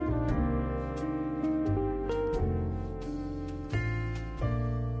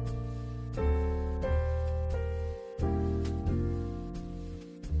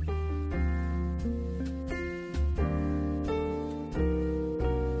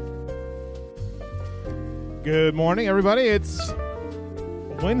Good morning, everybody. It's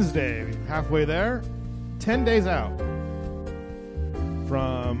Wednesday, halfway there, 10 days out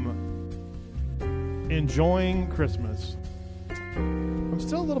from enjoying Christmas. I'm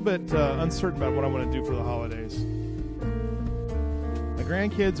still a little bit uncertain about what I want to do for the holidays. My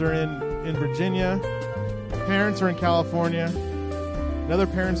grandkids are in Virginia. Parents are in California. Another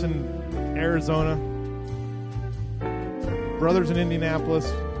parents in Arizona. Brothers in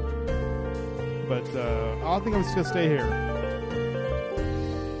Indianapolis. But I think I'm just going to stay here.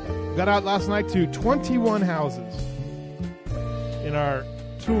 Got out last night to 21 houses in our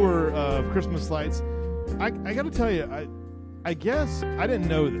tour of Christmas lights. I got to tell you, I guess I didn't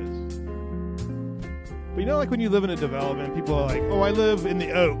know this. But you know, like when you live in a development, people are like, oh, I live in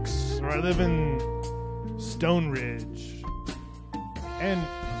the Oaks, or I live in Stone Ridge. And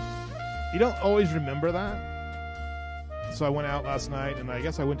you don't always remember that. So I went out last night, and I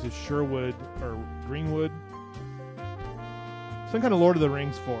guess I went to Sherwood or Greenwood. Some kind of Lord of the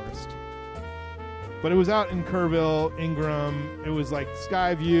Rings forest. But it was out in Kerrville, Ingram. It was like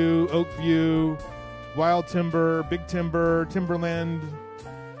Skyview, Oakview, Wild Timber, Big Timber, Timberland.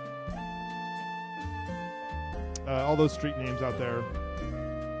 All those street names out there.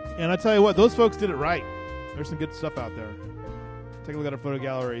 And I tell you what, those folks did it right. There's some good stuff out there. Take a look at our photo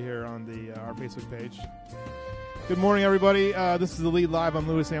gallery here on the our Facebook page. Good morning, everybody. This is The Lead Live. I'm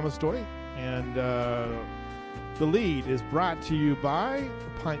Louis Amestoy. And The Lead is brought to you by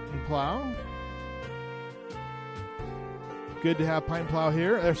Pint and Plow. Good to have Pint and Plow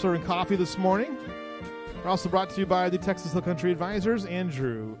here. They're serving coffee this morning. We're also brought to you by the Texas Hill Country Advisors,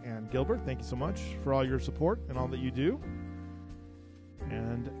 Andrew and Gilbert. Thank you so much for all your support and all that you do.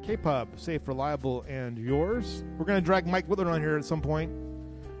 And K-Pub, safe, reliable, and yours. We're going to drag Mike Whitler on here at some point.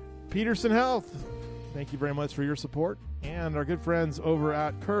 Peterson Health, thank you very much for your support. And our good friends over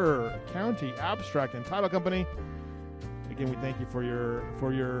at Kerr County Abstract and Title Company. Again, we thank you for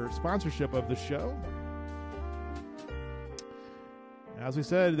your sponsorship of the show. As we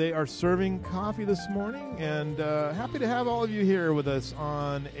said, they are serving coffee this morning, and happy to have all of you here with us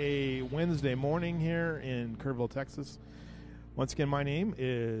on a Wednesday morning here in Kerrville, Texas. Once again, my name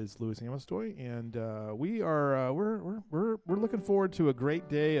is Louis Amestoy, and we are we're looking forward to a great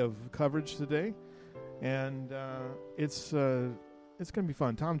day of coverage today, and it's going to be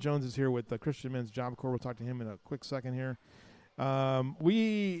fun. Tom Jones is here with the Christian Men's Job Corps. We'll talk to him in a quick second here.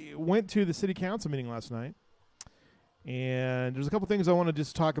 We went to the city council meeting last night. And there's a couple things I want to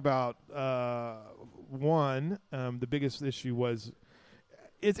just talk about. One, the biggest issue was,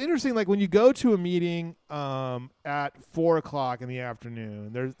 it's interesting, like when you go to a meeting at 4 o'clock in the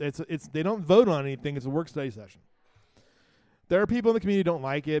afternoon, they don't vote on anything. It's a work study session. There are people in the community who don't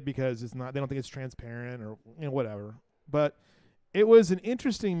like it because they don't think it's transparent or whatever. But it was an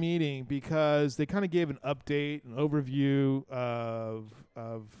interesting meeting because they kind of gave an update, an overview of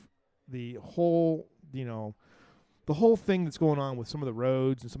the whole, the whole thing that's going on with some of the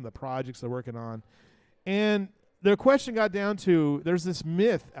roads and some of the projects they're working on. And their question got down to, there's this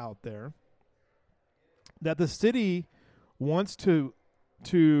myth out there that the city wants to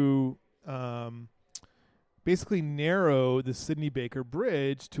basically narrow the Sidney Baker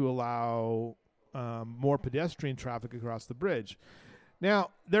Bridge to allow more pedestrian traffic across the bridge.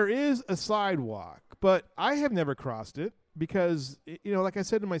 Now, there is a sidewalk, but I have never crossed it. Because, like I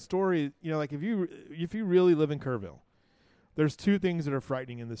said in my story, like if you really live in Kerrville, there's two things that are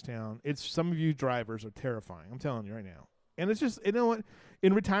frightening in this town. It's some of you drivers are terrifying. I'm telling you right now. And it's just, what?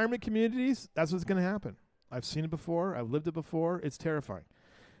 In retirement communities, that's what's going to happen. I've seen it before. I've lived it before. It's terrifying.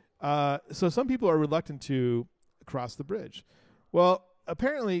 So some people are reluctant to cross the bridge. Well,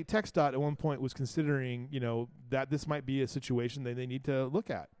 apparently TxDOT at one point was considering, that this might be a situation that they need to look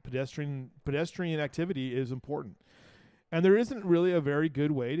at. Pedestrian activity is important. And there isn't really a very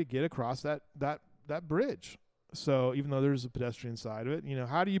good way to get across that bridge. So even though there's a pedestrian side of it,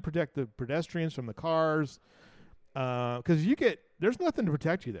 how do you protect the pedestrians from the cars? Because there's nothing to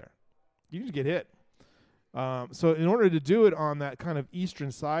protect you there. You just get hit. So in order to do it on that kind of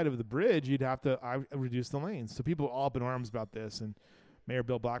eastern side of the bridge, you'd have to reduce the lanes. So people are all up in arms about this. And Mayor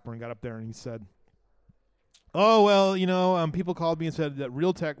Bill Blackburn got up there and he said, oh, well, people called me and said that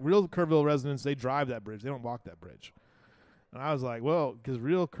real Kerrville residents, they drive that bridge. They don't walk that bridge. And I was like, well, because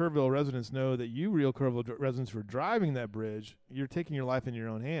real Kerrville residents know that you real Kerrville residents for driving that bridge, you're taking your life in your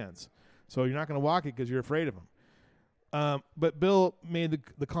own hands. So you're not going to walk it because you're afraid of them. But Bill made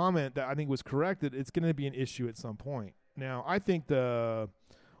the comment that I think was correct, that it's going to be an issue at some point. Now, I think the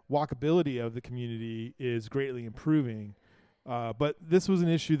walkability of the community is greatly improving. But this was an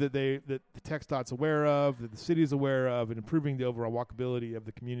issue that the TxDOT's aware of, that the city is aware of, and improving the overall walkability of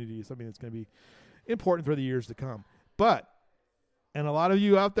the community is something that's going to be important for the years to come. But, and a lot of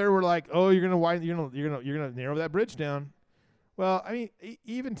you out there were like, oh, you're gonna narrow that bridge down. Well, I mean,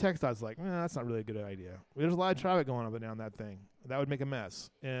 even TxDOT's like, that's not really a good idea. There's a lot of traffic going up and down that thing. That would make a mess.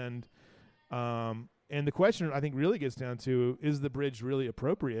 And the question I think really gets down to, is the bridge really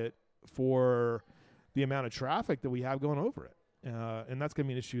appropriate for the amount of traffic that we have going over it? And that's going to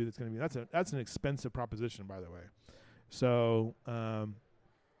be an issue. That's an expensive proposition, by the way. So,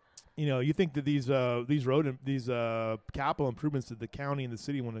 you think that these capital improvements that the county and the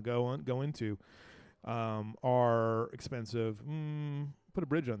city want to go into are expensive. Put a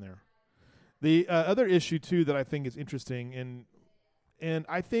bridge on there. The other issue too that I think is interesting and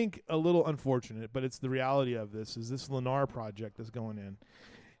I think a little unfortunate, but it's the reality of this Lennar project that's going in,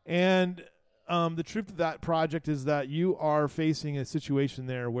 and the truth of that project is that you are facing a situation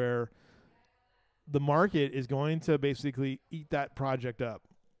there where the market is going to basically eat that project up,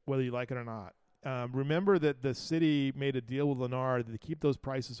 whether you like it or not. Remember that the city made a deal with Lennar to keep those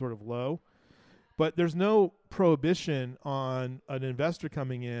prices sort of low, but there's no prohibition on an investor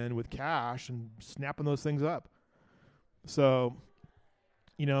coming in with cash and snapping those things up. So,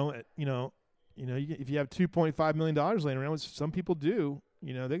 if you have $2.5 million laying around, which some people do,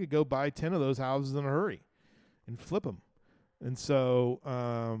 they could go buy 10 of those houses in a hurry and flip them. And so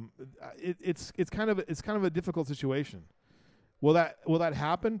it's kind of a difficult situation. Will that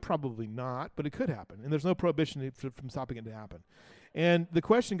happen? Probably not, but it could happen. And there's no prohibition from stopping it to happen. And the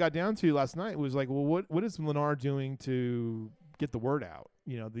question got down to last night was like, well, what is Lennar doing to get the word out?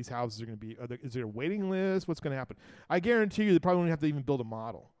 These houses are going to be, is there a waiting list? What's going to happen? I guarantee you they probably won't have to even build a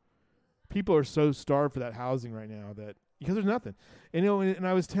model. People are so starved for that housing right now because there's nothing. And, and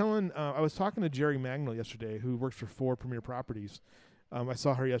I was talking to Jerry Magnol yesterday, who works for 4 Premier Properties. I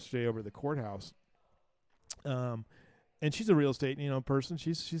saw her yesterday over at the courthouse. And she's a real estate, person.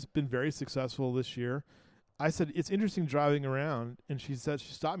 She's been very successful this year. I said, it's interesting driving around, and she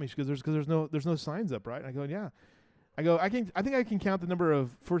stopped me. She goes, there's no signs up, right? And I go, yeah. I go, I think I can count the number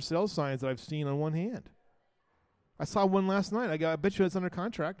of for sale signs that I've seen on one hand. I saw one last night. I go, I bet you it's under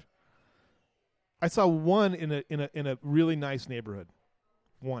contract. I saw one in a really nice neighborhood,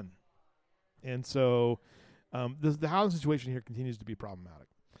 one, and so the housing situation here continues to be problematic,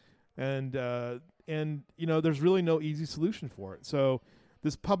 and there's really no easy solution for it. So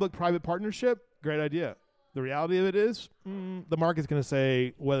this public-private partnership, great idea. The reality of it is, the market's going to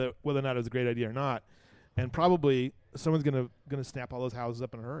say whether or not it's a great idea or not, and probably someone's going to snap all those houses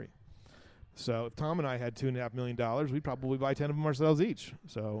up in a hurry. So if Tom and I had $2.5 million, we'd probably buy 10 of them ourselves each.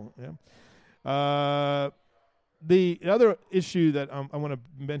 So yeah. The other issue that I want to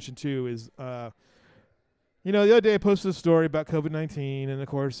mention too is, the other day I posted a story about COVID-19, and of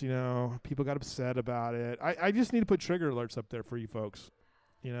course, people got upset about it. I just need to put trigger alerts up there for you folks.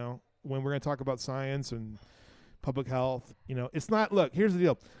 When we're going to talk about science and public health, it's not, look, here's the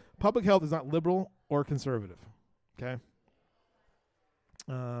deal. Public health is not liberal or conservative. Okay.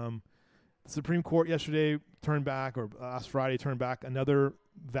 The Supreme Court yesterday turned back, or last Friday turned back, another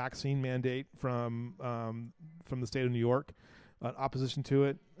vaccine mandate from the state of New York, opposition to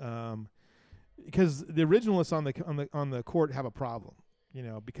it, because the originalists on the court have a problem,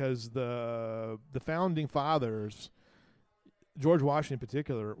 because the founding fathers, George Washington in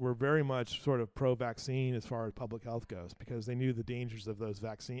particular, were very much sort of pro-vaccine as far as public health goes, because they knew the dangers of those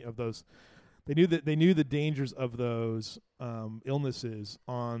They knew the dangers of those illnesses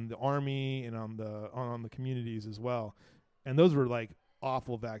on the army and on the communities as well, and those were like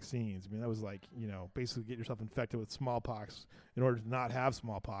awful vaccines. I mean, that was like, basically get yourself infected with smallpox in order to not have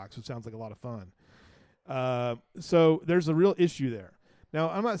smallpox, which sounds like a lot of fun. So there's a real issue there. Now,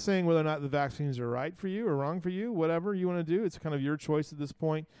 I'm not saying whether or not the vaccines are right for you or wrong for you, whatever you want to do. It's kind of your choice at this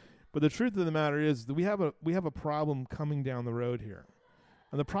point. But the truth of the matter is that we have a problem coming down the road here.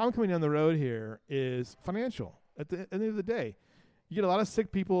 And the problem coming down the road here is financial. At the end of the day, you get a lot of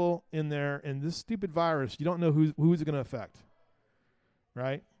sick people in there, and this stupid virus, you don't know who's it going to affect,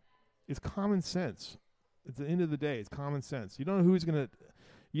 right? It's common sense. At the end of the day, it's common sense. You don't know who's going to.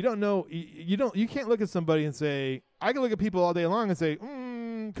 You don't know. You can't look at somebody and say. I can look at people all day long and say,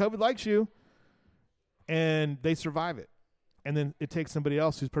 COVID likes you, and they survive it, and then it takes somebody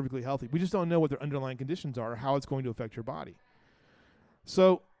else who's perfectly healthy. We just don't know what their underlying conditions are or how it's going to affect your body.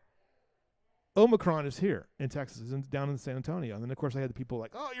 So Omicron is here in Texas and down in San Antonio. And then, of course, I had the people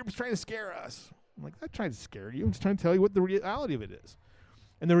like, oh, you're trying to scare us. I'm like, I'm not trying to scare you. I'm just trying to tell you what the reality of it is.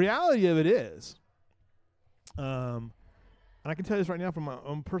 And the reality of it is, and I can tell you this right now from my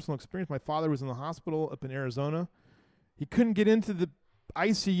own personal experience. My father was in the hospital up in Arizona. He couldn't get into the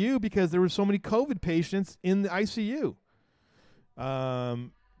ICU because there were so many COVID patients in the ICU.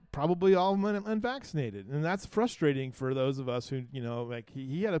 probably all of them unvaccinated. And that's frustrating for those of us who, like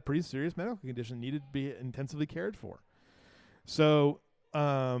he had a pretty serious medical condition, needed to be intensively cared for. So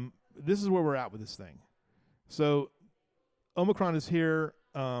this is where we're at with this thing. So Omicron is here.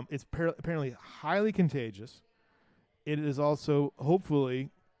 It's apparently highly contagious. It is also hopefully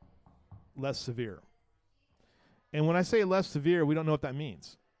less severe. And when I say less severe, we don't know what that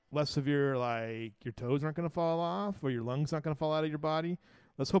means. Less severe, like your toes aren't going to fall off or your lungs not going to fall out of your body.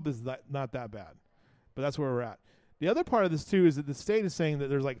 Let's hope it's not that bad. But that's where we're at. The other part of this, too, is that the state is saying that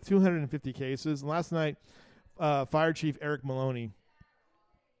there's like 250 cases. And last night, Fire Chief Eric Maloney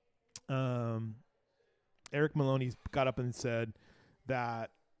got up and said that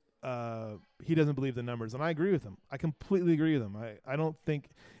he doesn't believe the numbers. And I agree with him. I completely agree with him. I don't think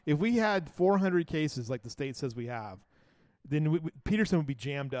if we had 400 cases like the state says we have, then Peterson would be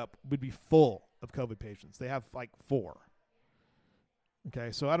jammed up, would be full of COVID patients. They have like 4.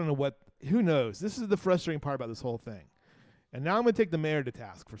 Okay, so I don't know who knows? This is the frustrating part about this whole thing. And now I'm going to take the mayor to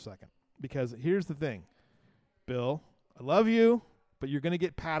task for a second, because here's the thing. Bill, I love you, but you're going to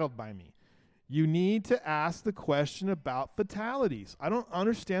get paddled by me. You need to ask the question about fatalities. I don't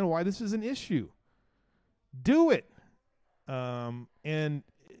understand why this is an issue. Do it. And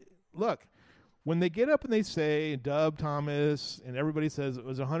look, when they get up and they say, Dub Thomas, and everybody says it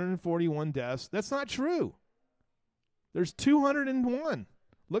was 141 deaths, that's not true. There's 201.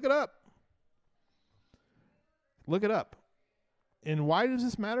 Look it up. Look it up. And why does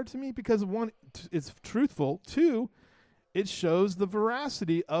this matter to me? Because one, it's truthful. 2, it shows the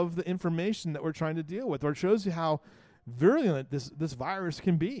veracity of the information that we're trying to deal with, or it shows you how virulent this virus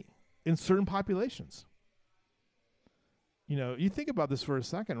can be in certain populations. You think about this for a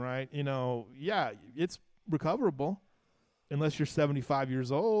second, right? Yeah, it's recoverable unless you're 75 years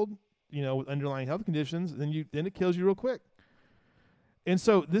old, with underlying health conditions, then it kills you real quick. And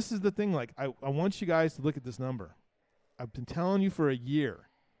so this is the thing, like, I want you guys to look at this number. I've been telling you for a year,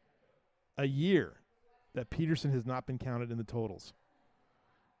 that Peterson has not been counted in the totals.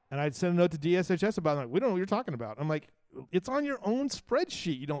 And I'd send a note to DSHS about it. Like, we don't know what you're talking about. I'm like, it's on your own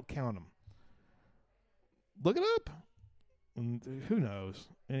spreadsheet. You don't count them. Look it up. And who knows?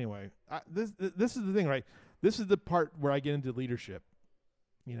 Anyway, this is the thing, right? This is the part where I get into leadership.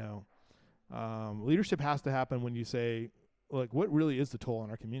 Leadership has to happen when you say, like, what really is the toll on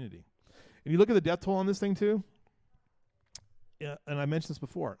our community? And you look at the death toll on this thing too. Yeah, and I mentioned this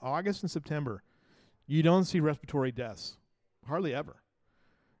before. August and September, you don't see respiratory deaths, hardly ever.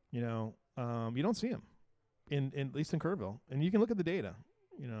 You don't see them, at least in Kerrville. And you can look at the data.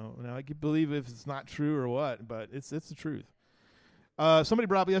 Now I can believe if it's not true or what, but it's the truth. Somebody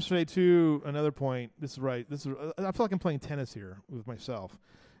brought up yesterday too another point. This is right. I feel like I'm playing tennis here with myself.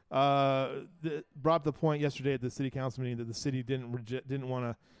 Brought up the point yesterday at the city council meeting that the city didn't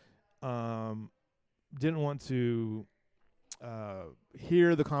want to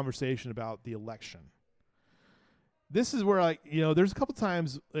hear the conversation about the election. This is where, there's a couple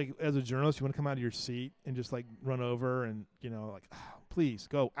times, like, as a journalist, you want to come out of your seat and just, like, run over and, please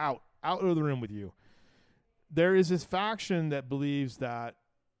go out of the room with you. There is this faction that believes that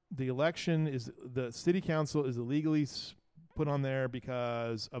the city council is illegally put on there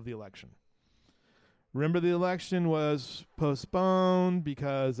because of the election. Remember, the election was postponed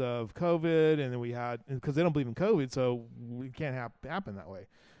because of COVID, and then because they don't believe in COVID, so it can't happen that way.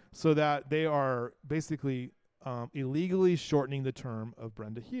 So that they are basically illegally shortening the term of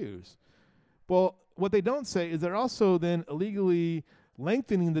Brenda Hughes. Well, what they don't say is they're also then illegally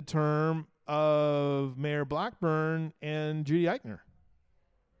lengthening the term of Mayor Blackburn and Judy Eichner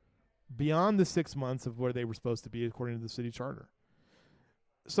beyond the 6 months of where they were supposed to be according to the city charter.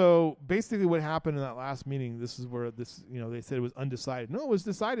 So basically what happened in that last meeting, this is where they said it was undecided. No, it was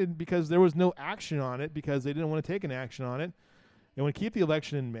decided because there was no action on it, because they didn't want to take an action on it. They want to keep the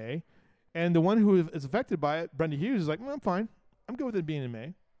election in May. And the one who is affected by it, Brenda Hughes, is like, I'm fine. I'm good with it being in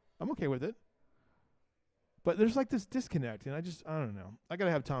May. I'm okay with it. But there's like this disconnect, and I don't know. I got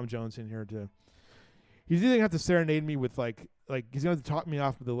to have Tom Jones in here to. He's either going to have to serenade me with like he's going to have to talk me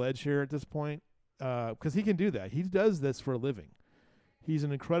off the ledge here at this point, because he can do that. He does this for a living. He's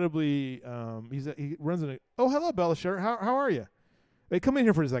an incredibly he runs an. Oh, hello, Bella Sher. How are you? Hey, come in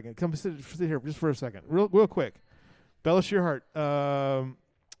here for a second. Come sit here just for a second, real quick. Bella Shearhart,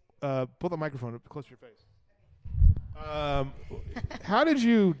 pull the microphone up close to your face. How did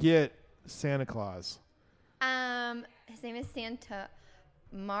you get Santa Claus? His name is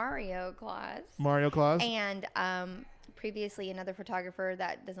Mario Claus. Mario Claus? And previously another photographer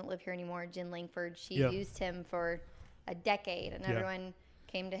that doesn't live here anymore, Jen Langford, she used him for a decade, and everyone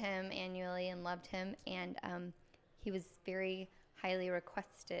came to him annually and loved him. And he was very highly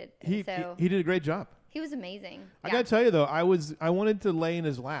requested. He did a great job. He was amazing. I got to tell you, though, I wanted to lay in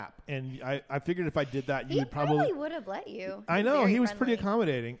his lap, and I figured if I did that, you would probably... He would have let you. I know. He was pretty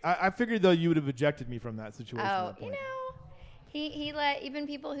accommodating. I figured, though, you would have ejected me from that situation. Oh, you know, he let even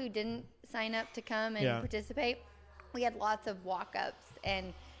people who didn't sign up to come and participate. We had lots of walk-ups,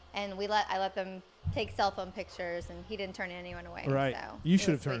 and I let them take cell phone pictures, and he didn't turn anyone away. Right. So you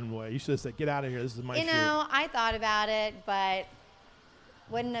should have turned him away. You should have said, "Get out of here. This is my shoot." You know, I thought about it, but...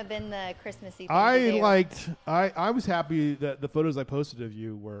 wouldn't have been the Christmassy thing I was happy that the photos I posted of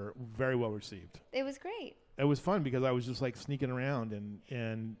you were very well received. It was great. It was fun because I was just like sneaking around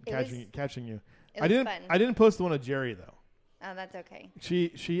and catching you. It was fun. I didn't post the one of Jerry though. Oh, that's okay.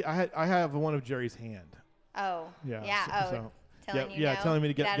 I have one of Jerry's hand. Oh. Yeah. Telling me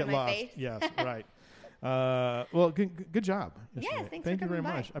to get lost. Face. Yes, right. Well, good job. Yes, thanks Thank for you very coming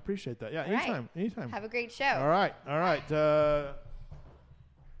by. much. I appreciate that. Yeah, All anytime. Have a great show. All right.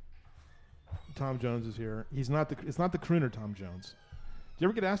 Tom Jones is here. It's not the crooner Tom Jones. Do you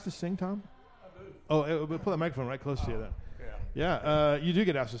ever get asked to sing, Tom? I do. Oh, put that microphone right close to you then. Yeah. Yeah. You do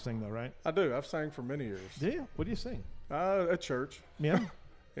get asked to sing though, right? I do. I've sang for many years. Do you? What do you sing? At church. Yeah.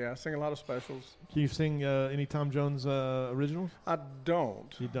 Yeah, I sing a lot of specials. Can you sing any Tom Jones originals? I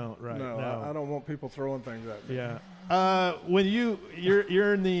don't. You don't, right? No. I don't want people throwing things at me. Yeah. When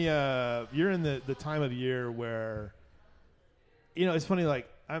you're in the time of year where, you know, it's funny. Like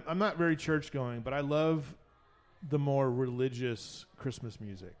I'm not very church going, but I love the more religious Christmas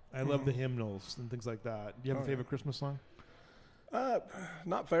music. I love the hymnals and things like that. Do you have a favorite Christmas song?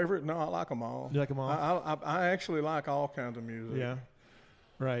 Not favorite. No, I like them all. You like them all? I actually like all kinds of music. Yeah.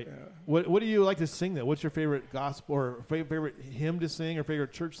 Right. Yeah. What do you like to sing then? What's your favorite gospel or favorite hymn to sing or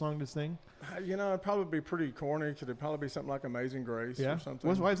favorite church song to sing? You know, it'd probably be pretty corny. Could it probably be something like Amazing Grace or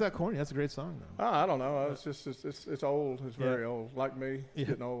something? Why is that corny? That's a great song, though. I don't know. It's just it's old. It's very old. Like me, it's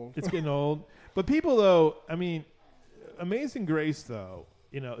getting old. It's getting old. But people, though, I mean, Amazing Grace, though,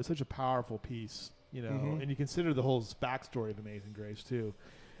 you know, is such a powerful piece, you know, and you consider the whole backstory of Amazing Grace, too.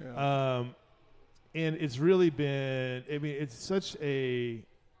 Yeah. And it's really been, I mean, it's such a,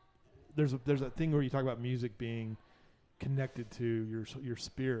 there's a thing where you talk about music being connected to your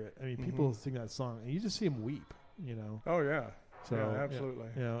spirit. I mean, people sing that song and you just see them weep, you know. Oh yeah. So yeah, absolutely.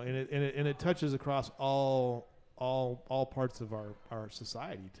 You know, and it touches across all parts of our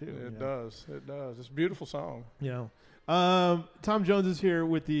society too. It does. It's a beautiful song. You know. Tom Jones is here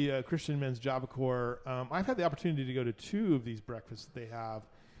with the Christian Men's Job Corps. I've had the opportunity to go to 2 of these breakfasts that they have,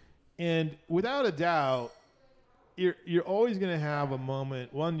 and without a doubt, you're always going to have a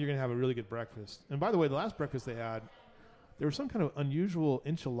moment. One, you're going to have a really good breakfast. And by the way, the last breakfast they had, there was some kind of unusual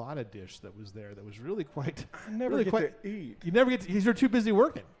enchilada dish that was there that was really quite. I never get to eat. You never get to, because you're too busy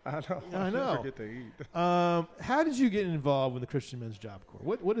working. I know. I never get to eat. How did you get involved with the Christian Men's Job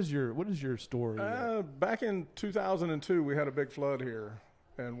Corps? What is your story? Back in 2002, we had a big flood here,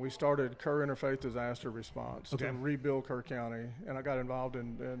 and we started Kerr Interfaith Disaster Response to rebuild Kerr County, and I got involved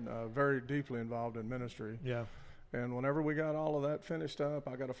in very deeply involved in ministry. Yeah. And whenever we got all of that finished up,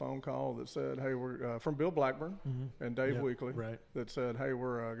 I got a phone call that said, hey, we're from Bill Blackburn and Dave Weekly that said, hey,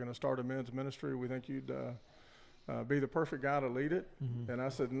 we're going to start a men's ministry. We think you'd be the perfect guy to lead it. And I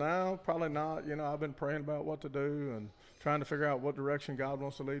said, no, probably not. You know, I've been praying about what to do and trying to figure out what direction God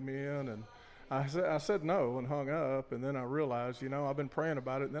wants to lead me in. And I said no and hung up. And then I realized, you know, I've been praying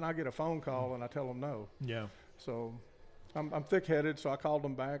about it. And then I get a phone call and I tell them no. Yeah. So I'm thick-headed, so I called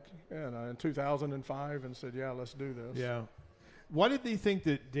them back in 2005 and said, yeah, let's do this. Yeah. Why did they think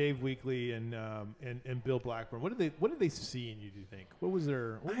that Dave Weekly and Bill Blackburn? What did they see in you? Do you think? What was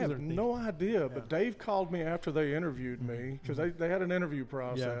their? I have no idea. But Dave called me after they interviewed me because they had an interview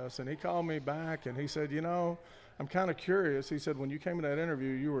process, and he called me back and he said, you know, I'm kind of curious. He said, when you came in that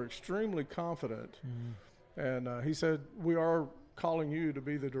interview, you were extremely confident, and he said, we are calling you to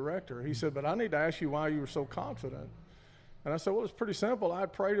be the director. He said, but I need to ask you why you were so confident. And I said, well, it's pretty simple. I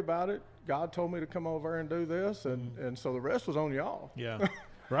prayed about it. God told me to come over and do this, and so the rest was on y'all. Yeah,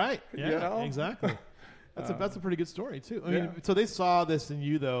 right. Yeah, you know? Exactly. That's a pretty good story too. I mean, so they saw this in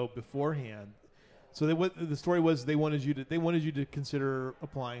you though beforehand. So the story was they wanted you to consider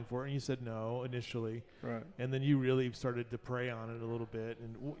applying for it, and you said no initially. Right. And then you really started to pray on it a little bit.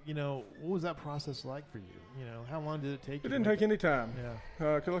 And you know, what was that process like for you? You know, how long did it take? It didn't take any time.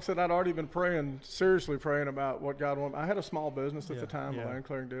 Yeah. Because like I said, I'd already been seriously praying about what God wanted. I had a small business at the time, a land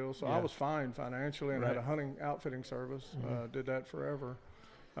clearing deal, so I was fine financially, and had a hunting outfitting service. Did that forever,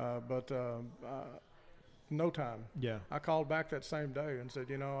 but. No time. Yeah. I called back that same day and said,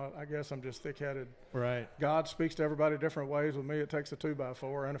 you know, I guess I'm just thick-headed. Right. God speaks to everybody different ways. With me, it takes a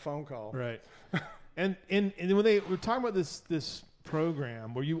 2x4 and a phone call. Right. and when they were talking about this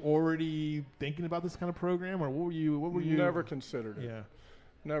program, were you already thinking about this kind of program, or what were you? Never considered it. Yeah.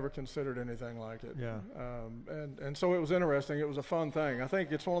 Never considered anything like it. Yeah. And so it was interesting. It was a fun thing. I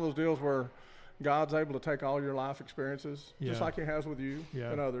think it's one of those deals where God's able to take all your life experiences, just like He has with you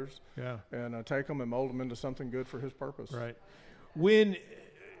and others, and take them and mold them into something good for His purpose. Right.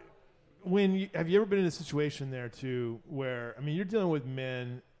 Have you ever been in a situation there too, where you're dealing with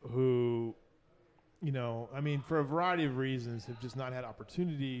men who, for a variety of reasons, have just not had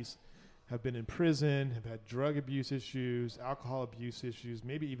opportunities, have been in prison, have had drug abuse issues, alcohol abuse issues,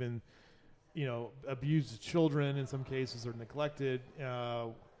 maybe even, abused children in some cases or neglected.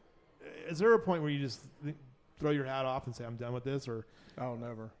 Is there a point where you just throw your hat off and say, I'm done with this? Or Oh,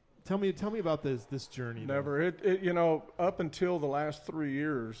 never. Tell me about this journey. Never. It up until the last 3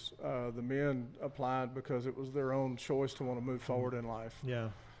 years, the men applied because it was their own choice to want to move forward in life. Yeah.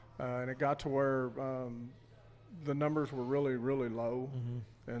 And it got to where the numbers were really, really low.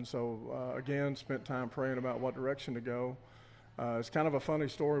 And so, again, spent time praying about what direction to go. It's kind of a funny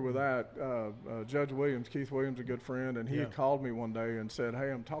story with that. Judge Williams, Keith Williams, a good friend, and he had called me one day and said, hey,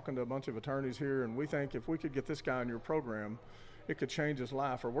 I'm talking to a bunch of attorneys here, and we think if we could get this guy in your program, it could change his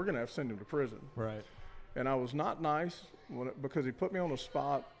life, or we're going to have to send him to prison. Right. And I was not nice because he put me on the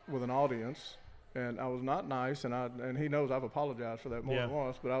spot with an audience, and I was not nice, and he knows I've apologized for that more than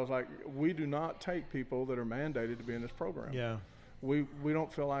once, but I was like, we do not take people that are mandated to be in this program. Yeah. We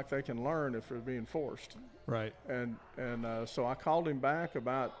don't feel like they can learn if they're being forced. Right. And so I called him back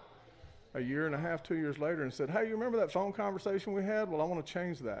about a year and a half, 2 years later, and said, hey, you remember that phone conversation we had? Well, I want to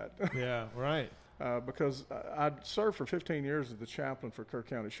change that. Yeah, right. Because I'd served for 15 years as the chaplain for Kerr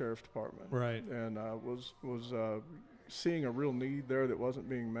County Sheriff's Department. Right. And was seeing a real need there that wasn't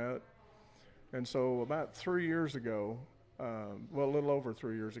being met. And so about 3 years ago, a little over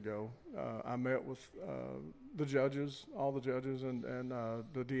 3 years ago, I met with the judges, all the judges, and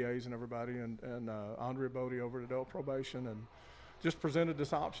the DAs and everybody, and Andrea Bodie over at adult probation, and just presented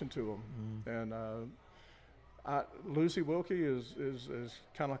this option to them. And Lucy Wilkie is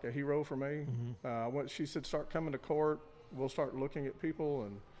kind of like a hero for me. She said, start coming to court. We'll start looking at people.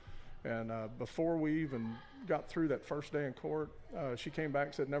 And before we even got through that first day in court, she came back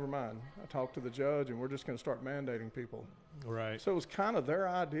and said, never mind. I talked to the judge, and we're just going to start mandating people. Right. So it was kind of their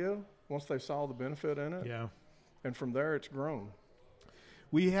idea once they saw the benefit in it. Yeah. And from there, it's grown.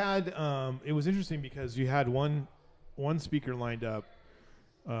 We had, it was interesting because you had one speaker lined up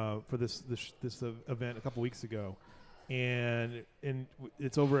for this event a couple weeks ago, and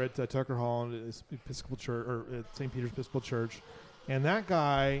it's over at Tucker Hall and Episcopal Church, or at St. Peter's Episcopal Church, and that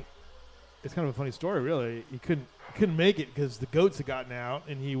guy, it's kind of a funny story, really. He couldn't make it because the goats had gotten out,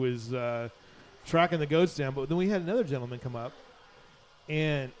 and he was tracking the goats down. But then we had another gentleman come up,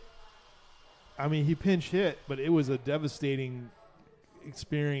 and he pinch hit, but it was a devastating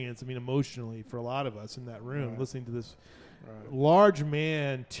experience. Emotionally for a lot of us in that room, listening to this large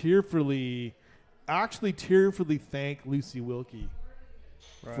man tearfully thank Lucy Wilkie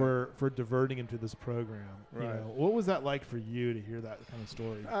for diverting him to this program. Right. What was that like for you to hear that kind of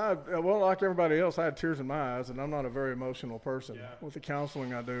story? Well, like everybody else, I had tears in my eyes, and I'm not a very emotional person. Yeah. With the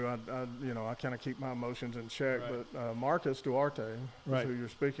counseling I do, I kind of keep my emotions in check. Right. But Marcus Duarte, is who you're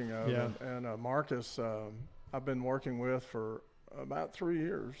speaking of, and Marcus, I've been working with for about 3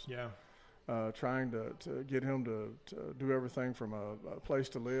 years. Yeah. Trying to get him to do everything from a place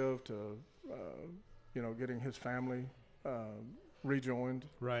to live to, getting his family rejoined,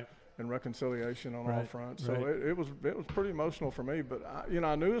 and reconciliation on all fronts. So it was pretty emotional for me. But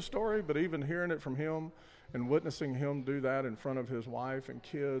I knew his story, but even hearing it from him and witnessing him do that in front of his wife and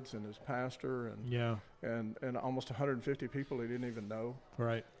kids and his pastor and almost 150 people he didn't even know.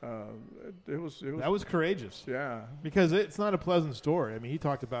 Right. It was that was courageous. Yeah. Because it's not a pleasant story. He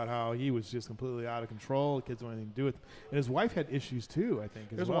talked about how he was just completely out of control. The kids don't have anything to do with it. And his wife had issues too, I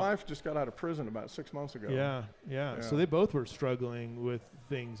think. His wife just got out of prison about 6 months ago. Yeah. So they both were struggling with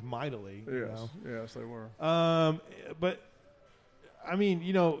things mightily. Yes, they were. But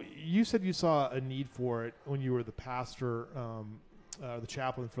you said you saw a need for it when you were the pastor, the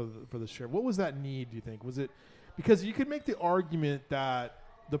chaplain for the sheriff. What was that need, do you think? Was it because you could make the argument that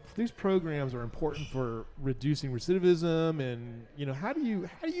these programs are important for reducing recidivism, and how do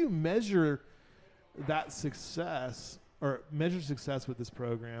you measure that success or measure success with this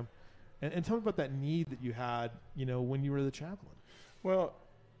program? And tell me about that need that you had, when you were the chaplain. Well,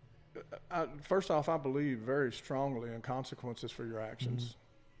 first off, I believe very strongly in consequences for your actions.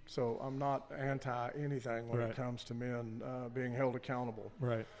 So I'm not anti anything when it comes to men being held accountable.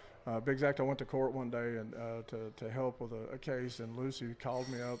 Right. Big Zact, I went to court one day and to help with a case, and Lucy called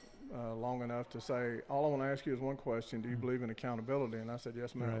me up long enough to say, all I want to ask you is one question: do you believe in accountability? And I said,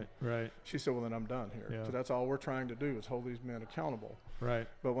 yes, ma'am. Right. She said, well, then I'm done here. Yeah. So that's all we're trying to do is hold these men accountable. Right.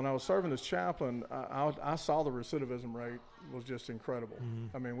 But when I was serving as chaplain, I saw the recidivism rate was just incredible.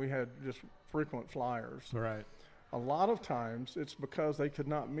 I mean, we had just frequent flyers. Right. A lot of times it's because they could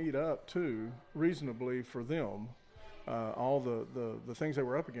not meet up to reasonably for them all the things they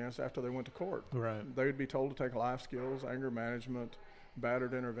were up against after they went to court. Right. They would be told to take life skills, anger management,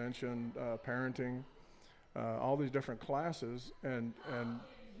 battered intervention, parenting, all these different classes. And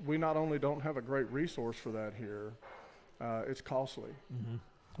we not only don't have a great resource for that here, it's costly.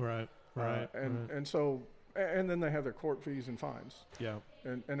 Right. And so, and then they have their court fees and fines. Yeah.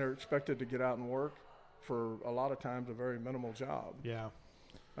 And they're expected to get out and work for a lot of times a very minimal job. Yeah.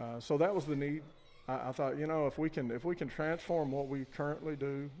 So that was the need. I thought, if we can transform what we currently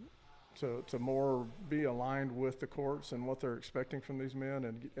do to more be aligned with the courts and what they're expecting from these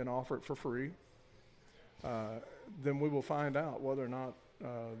men and offer it for free, then we will find out whether or not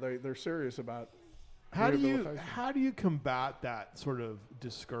they're serious about rehabilitation. How do you combat that sort of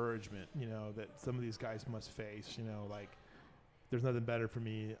discouragement, that some of these guys must face, like there's nothing better for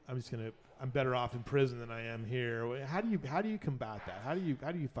me. I'm better off in prison than I am here. How do you combat that? How do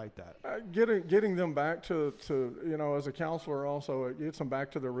you fight that? Getting them back to as a counselor also, it gets them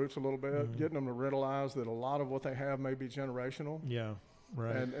back to their roots a little bit, getting them to realize that a lot of what they have may be generational. Yeah,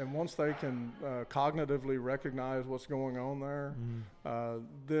 right. And once they can cognitively recognize what's going on there,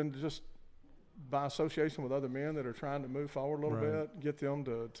 then just by association with other men that are trying to move forward a little bit, get them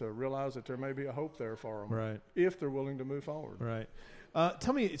to realize that there may be a hope there for them, if they're willing to move forward. Right.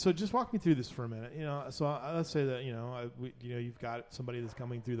 Tell me, so just walk me through this for a minute. So let's say that you've got somebody that's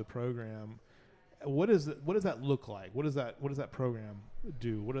coming through the program. What does that look like? What does that program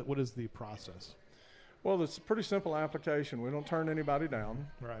do? What is the process? Well, it's a pretty simple application. We don't turn anybody down.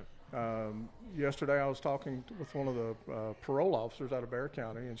 Right. Yesterday I was talking with one of the parole officers out of Bexar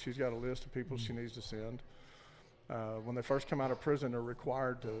County, and she's got a list of people she needs to send. When they first come out of prison, they're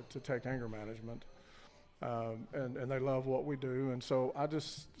required to take anger management. And they love what we do. And so I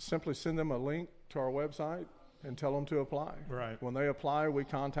just simply send them a link to our website and tell them to apply. Right. When they apply, we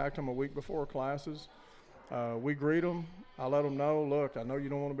contact them a week before classes. We greet them. I let them know, look, I know you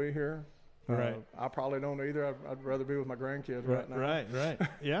don't want to be here. Right. I probably don't either. I'd rather be with my grandkids right now. Right.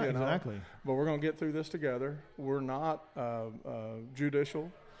 Yeah, exactly. But we're going to get through this together. We're not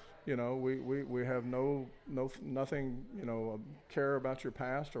judicial. We have nothing, care about your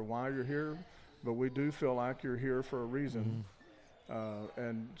past or why you're here. But we do feel like you're here for a reason.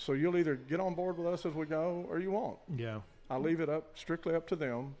 And so you'll either get on board with us as we go or you won't. Yeah. I leave it strictly up to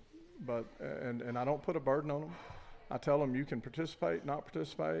them, but and I don't put a burden on them. I tell them you can participate, not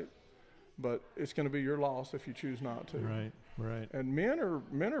participate, but it's going to be your loss if you choose not to. Right. And men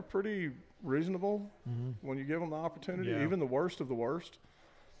are pretty reasonable when you give them the opportunity, even the worst of the worst.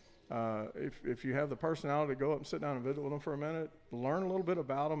 If you have the personality to go up and sit down and visit with them for a minute, learn a little bit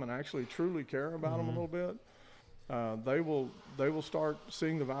about them and actually truly care about them a little bit, they will start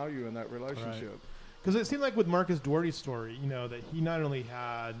seeing the value in that relationship. Because it seemed like with Marcus Doherty's story, that he not only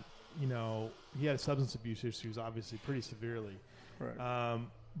had, he had substance abuse issues, obviously pretty severely,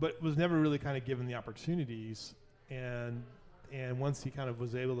 but was never really kind of given the opportunities. And once he kind of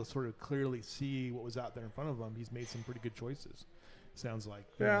was able to sort of clearly see what was out there in front of him, he's made some pretty good choices. Sounds like.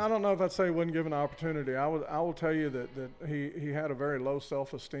 Yeah, I don't know if I'd say he wasn't given an opportunity. I will tell you that he had a very low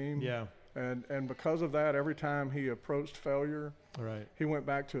self-esteem. Yeah. And because of that, every time he approached failure, he went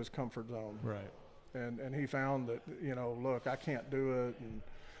back to his comfort zone. Right. And he found that, look, I can't do it,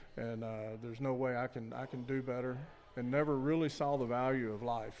 and there's no way I can do better, and never really saw the value of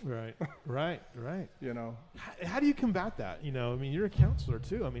life. Right. How do you combat that? You're a counselor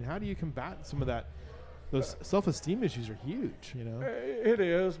too. How do you combat some of that? Those self-esteem issues are huge, It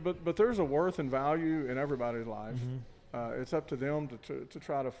is, but there's a worth and value in everybody's life. It's up to them to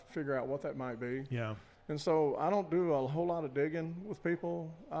try to figure out what that might be. Yeah. And so I don't do a whole lot of digging with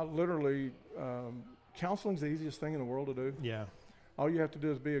people. I literally, counseling's the easiest thing in the world to do. Yeah. All you have to do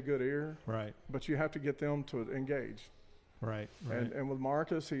is be a good ear. Right. But you have to get them to engage. Right. And with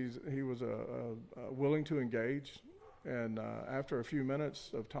Marcus, he was willing to engage. And after a few minutes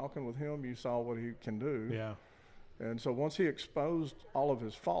of talking with him, you saw what he can do. Yeah. And so once he exposed all of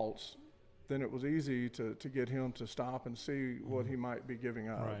his faults, then it was easy to get him to stop and see what he might be giving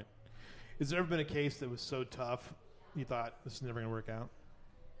up. Right. Has there ever been a case that was so tough you thought this is never going to work out?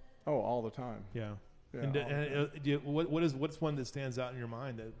 Oh, all the time. Yeah. What's one that stands out in your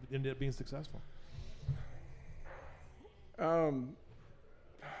mind that ended up being successful?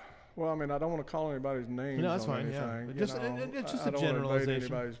 Well, I mean, I don't want to call anybody's names that's on fine, anything. Yeah. It's just a generalization. I don't want to invade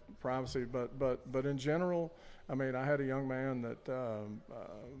anybody's privacy, but in general, I mean, I had a young man that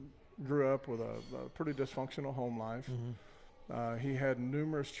grew up with a pretty dysfunctional home life. Mm-hmm. He had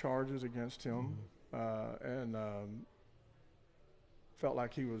numerous charges against him, and felt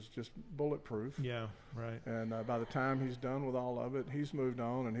like he was just bulletproof. Yeah, right. And by the time he's done with all of it, he's moved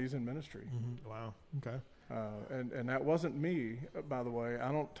on and he's in ministry. Mm-hmm. Wow. Okay. And that wasn't me, by the way.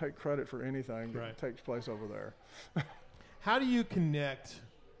 I don't take credit for anything that takes place over there. How do you connect,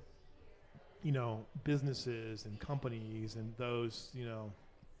 businesses and companies and those,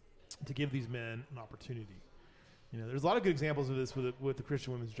 to give these men an opportunity? There's a lot of good examples of this with the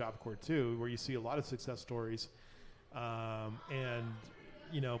Christian Women's Job Corps too, where you see a lot of success stories. But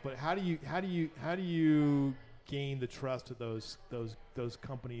how do you gain the trust of those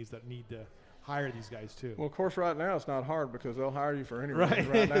companies that need to hire these guys too? Well, of course, right now it's not hard because they'll hire you for any right.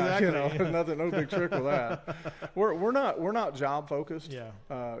 reason right now. Exactly. No big trick with that. We're not job focused. Yeah.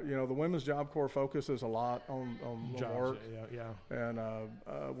 The Women's Job Corps focuses a lot on jobs, work. Yeah. And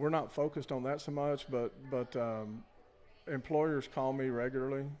we're not focused on that so much, but employers call me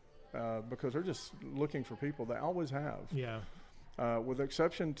regularly because they're just looking for people. They always have. Yeah. With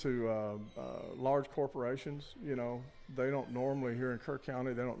exception to large corporations, they don't normally, here in Kerr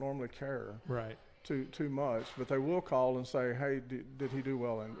County, they don't normally care too much, but they will call and say, hey, did he do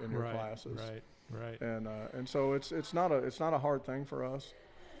well in your classes? Right. And so it's not a hard thing for us.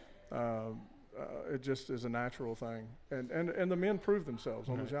 It just is a natural thing, and the men prove themselves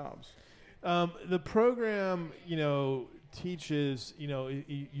on the jobs. The program, teaches,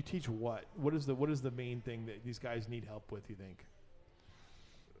 you teach what? What is the main thing that these guys need help with, you think?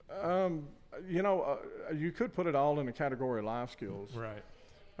 You could put it all in the category of life skills. Right.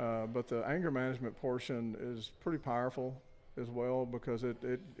 But the anger management portion is pretty powerful as well because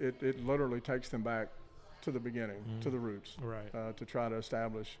it literally takes them back to the beginning, to the roots, to try to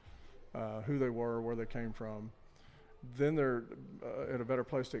establish who they were, where they came from. Then they're in a better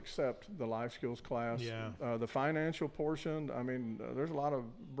place to accept the life skills class. Yeah. The financial portion, I mean, there's a lot of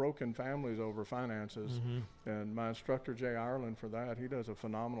broken families over finances. Mm-hmm. And my instructor, Jay Ireland, for that, he does a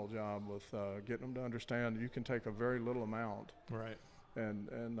phenomenal job with getting them to understand that you can take a very little amount. Right.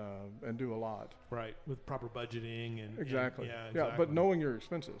 And do a lot. Right. With proper budgeting and exactly. Exactly. But knowing your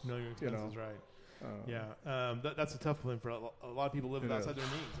expenses. Right. That's a tough one for a lot of people living outside their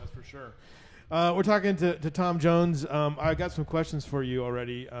means. That's for sure. We're talking to Tom Jones. I got some questions for you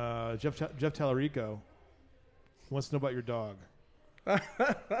already. Jeff Tallarico wants to know about your dog.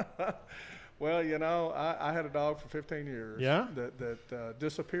 Well, I had a dog for 15 years. Yeah? That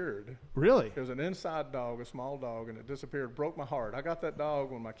disappeared. Really? It was an inside dog, a small dog, and it disappeared. Broke my heart. I got that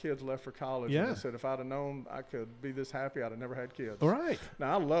dog when my kids left for college. Yeah. And I said if I'd have known I could be this happy, I'd have never had kids. All right.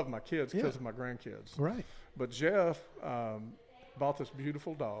 Now, I love my kids because of my grandkids. Right. But Jeff bought this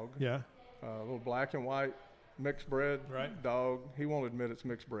beautiful dog. Yeah. A little black and white mixed bred dog. He won't admit it's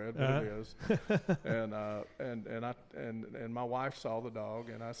mixed bred, but it is. and my wife saw the dog,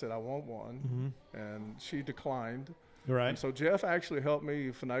 and I said I want one, and she declined. Right. And so Jeff actually helped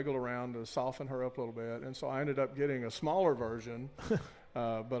me finagle around to soften her up a little bit, and so I ended up getting a smaller version.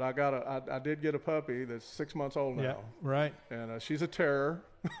 But I did get a puppy that's 6 months old now. Yeah. Right. And she's a terror.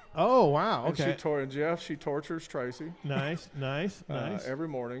 Oh wow! Okay. And she tortures Tracy. Nice. Every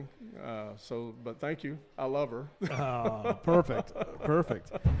morning. But thank you. I love her. Oh, perfect.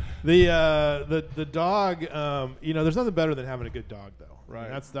 The dog. There's nothing better than having a good dog, though. Right.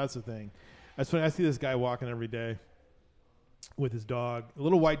 I mean, that's the thing. That's when I see this guy walking every day with his dog, a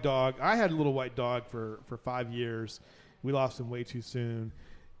little white dog. I had a little white dog for 5 years. We lost him way too soon,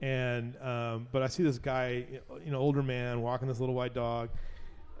 and but I see this guy, older man, walking this little white dog.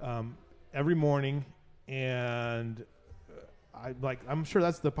 Every morning, and I'm sure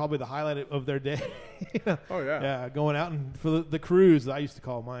that's probably the highlight of their day. Oh yeah, yeah, going out and for the cruise. I used to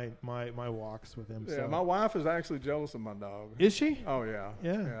call my walks with him. Yeah, so. My wife is actually jealous of my dog. Is she? Oh yeah.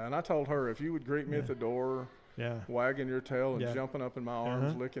 And I told her if you would greet me at the door, wagging your tail and jumping up in my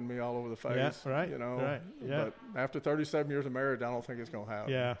arms, licking me all over the face. Yeah, right. Right. Yeah. But after 37 years of marriage, I don't think it's going to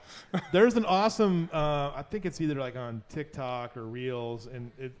happen. Yeah. There's an awesome, I think it's either like on TikTok or Reels,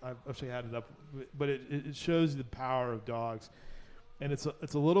 and I've actually had it up, but it shows the power of dogs. And it's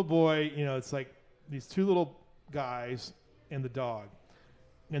a little boy, it's like these two little guys and the dog.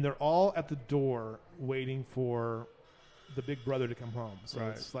 And they're all at the door waiting for the big brother to come home. So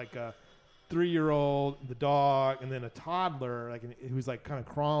it's like a 3-year-old, the dog, and then a toddler, who's like kind of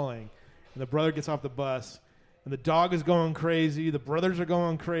crawling. And the brother gets off the bus, and the dog is going crazy. The brothers are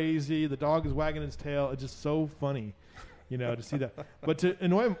going crazy. The dog is wagging his tail. It's just so funny. to see that. But to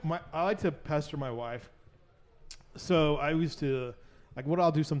annoy I like to pester my wife. So I used to, like, what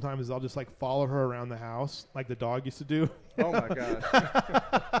I'll do sometimes is I'll just, like, follow her around the house like the dog used to do. Oh, my gosh.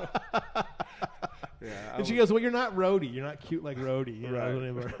 Yeah, and she goes, well, you're not Rhodey. You're not cute like Rhodey.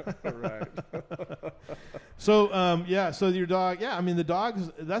 Right. So, so your dog, the dogs,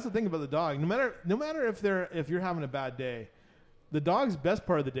 that's the thing about the dog. No matter if you're having a bad day, the dog's best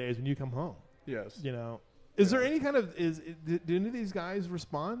part of the day is when you come home. Yes. Is there any kind of, do any of these guys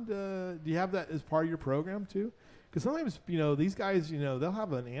respond? Do you have that as part of your program too? Because sometimes, these guys, they'll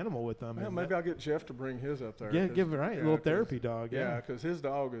have an animal with them. Yeah, maybe I'll get Jeff to bring his up there. Yeah, give it a little therapy dog. Yeah, because his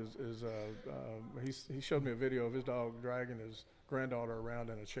dog is he showed me a video of his dog dragging his granddaughter around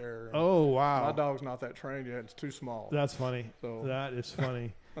in a chair. Oh, wow. My dog's not that trained yet. It's too small. That's funny. So. That is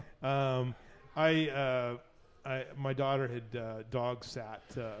funny. My daughter had dog sat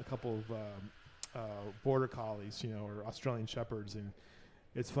a couple of border collies, or Australian shepherds, and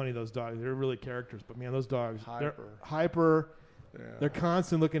it's funny, those dogs, they're really characters, but man, those dogs, they're hyper. Yeah. They're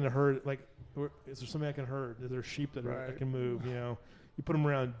constantly looking to herd. Like, is there something I can herd? Is there sheep that can move? You put them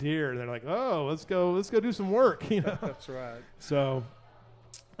around deer, and they're like, oh, let's go do some work. That's right. So,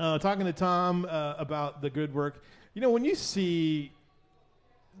 talking to Tom about the good work, when you see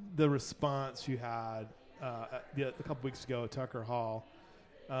the response you had a couple weeks ago at Tucker Hall,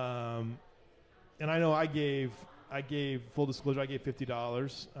 and I know I gave full disclosure. I gave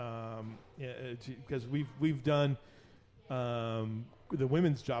 $50 because we've done the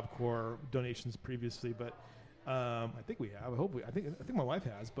Women's Job Corps donations previously, but I think we have. I think my wife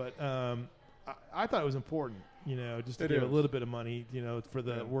has, but I thought it was important, just to give a little bit of money, for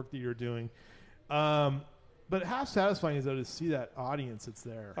the work that you're doing. But how satisfying is it to see that audience that's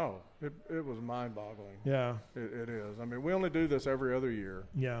there? Oh, it was mind-boggling. Yeah, it is. I mean, we only do this every other year.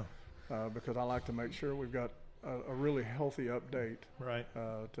 Yeah, because I like to make sure we've got a really healthy update, right?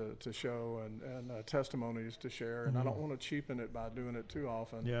 To show and testimonies to share, and I don't want to cheapen it by doing it too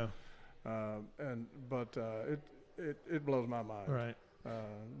often. Yeah, but it blows my mind. Right.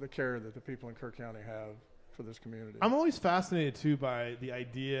 The care that the people in Kerr County have for this community. I'm always fascinated too by the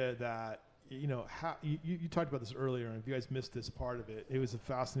idea that how you talked about this earlier, and if you guys missed this part of it, it was a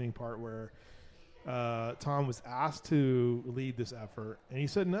fascinating part where Tom was asked to lead this effort, and he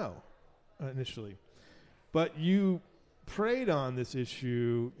said no initially. But you prayed on this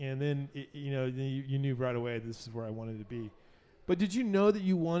issue, and then you knew right away this is where I wanted to be. But did you know that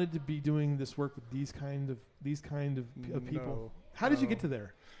you wanted to be doing this work with these kind of people? No, How did you get to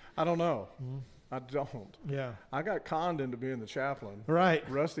there? I don't know. Mm-hmm. I don't. Yeah. I got conned into being the chaplain. Right.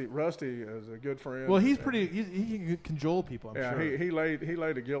 Rusty is a good friend. Well, he's pretty. He can cajole people. I'm sure. Yeah. He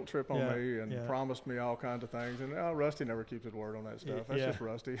laid a guilt trip on me and promised me all kinds of things. And Rusty never keeps his word on that stuff. That's just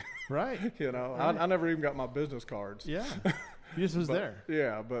Rusty. Right. Right. I never even got my business cards. Yeah. He just was there.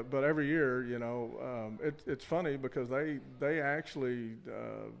 Yeah. But every year, it's funny because they actually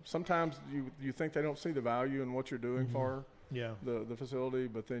sometimes you think they don't see the value in what you're doing for the facility,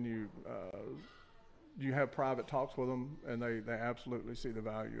 but then you have private talks with them, and they absolutely see the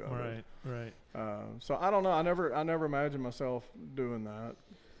value of it. Right. So I don't know. I never imagined myself doing that.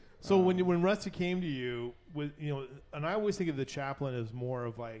 So when Rusty came to you with and I always think of the chaplain as more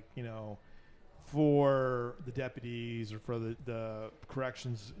of like for the deputies or for the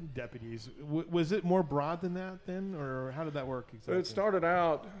corrections deputies. Was it more broad than that then, or how did that work exactly? It started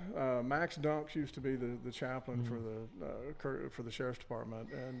out, Max Dunks used to be the chaplain for the sheriff's department,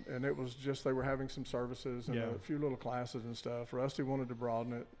 and it was just they were having some services and a few little classes and stuff. Rusty wanted to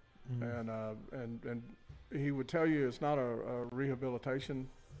broaden it, and he would tell you it's not a rehabilitation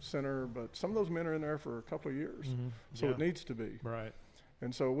center, but some of those men are in there for a couple of years, so it needs to be. Right.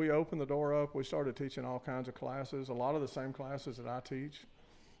 And so we opened the door up. We started teaching all kinds of classes, a lot of the same classes that I teach.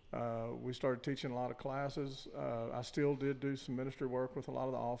 We started teaching a lot of classes. I still did do some ministry work with a lot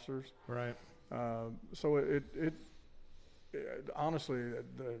of the officers. Right. So it honestly,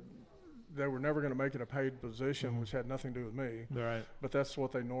 they were never going to make it a paid position, which had nothing to do with me. Right. But that's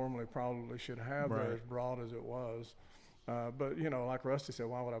what they normally probably should have there, as broad as it was. But like Rusty said,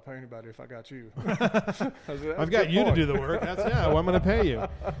 why would I pay anybody if I got you? I've got you to do the work. That's well, I'm going to pay you.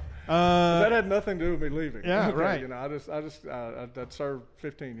 That had nothing to do with me leaving. Yeah, right. I served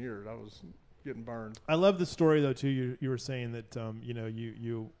 15 years. I was getting burned. I love the story though too. You were saying that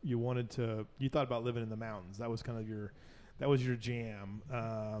you wanted to, you thought about living in the mountains. That was kind of your jam,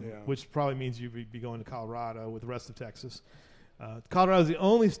 which probably means you'd be going to Colorado with the rest of Texas. Colorado is the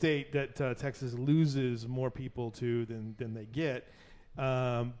only state that Texas loses more people to than they get.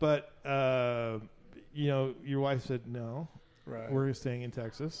 But your wife said no. Right. We're staying in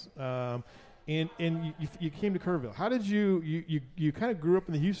Texas. and you came to Kerrville. How did you kind of grew up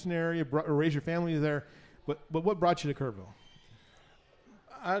in the Houston area, or raised your family there, but what brought you to Kerrville?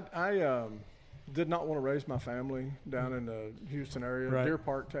 I did not want to raise my family down in the Houston area. Right. Deer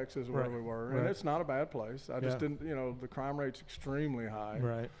Park, Texas, where we were. And it's not a bad place. I just didn't, the crime rate's extremely high.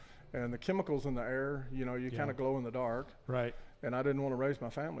 Right. And the chemicals in the air, you kind of glow in the dark. Right. And I didn't want to raise my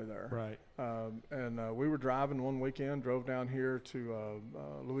family there. Right. And we were driving one weekend, drove down here to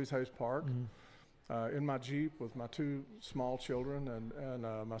Louise Hayes Park in my Jeep with my 2 small children. And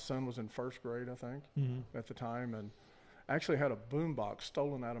my son was in 1st grade, I think, at the time. And I actually had a boombox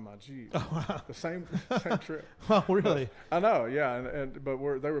stolen out of my Jeep. Oh, wow. The same trip. Oh, really? I know, yeah. But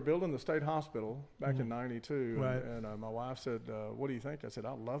they were building the state hospital back in '92. Right. And my wife said, what do you think? I said,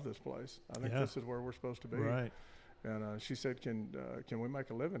 I love this place. I think this is where we're supposed to be. Right. And she said, can we make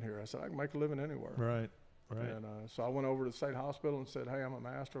a living here? I said, I can make a living anywhere. Right. Right. And so I went over to the state hospital and said, hey, I'm a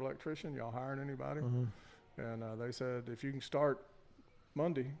master electrician. Y'all hiring anybody? And they said, if you can start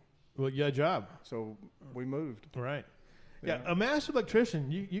Monday. Well, you got a job. So we moved. Right. Yeah, a master electrician,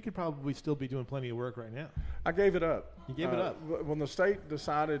 you could probably still be doing plenty of work right now. I gave it up. You gave it up? When the state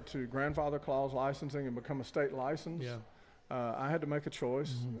decided to grandfather clause licensing and become a state license, I had to make a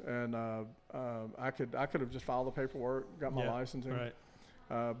choice, and I could have just filed the paperwork, got my licensing. Right.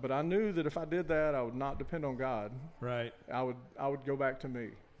 But I knew that if I did that, I would not depend on God. Right. I would go back to me.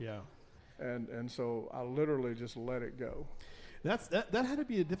 Yeah. And so I literally just let it go. That had to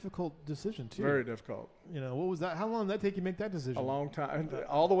be a difficult decision too. Very difficult. What was that? How long did that take you to make that decision? A long time,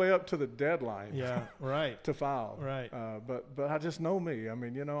 all the way up to the deadline. Yeah, right. To file. Right. But I just know me. I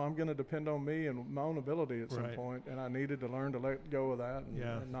mean, I'm going to depend on me and my own ability at some point, and I needed to learn to let go of that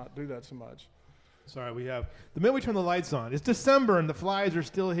and not do that so much. Sorry, the minute we turn the lights on, it's December and the flies are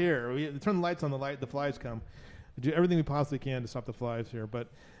still here. We turn the lights on, the flies come. We do everything we possibly can to stop the flies here, but.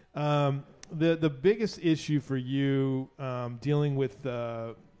 The biggest issue for you dealing with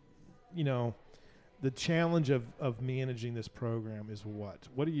the challenge of managing this program is what?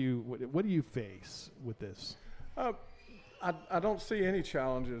 What do you face with this? I don't see any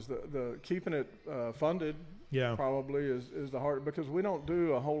challenges. The keeping it funded probably is the hard, because we don't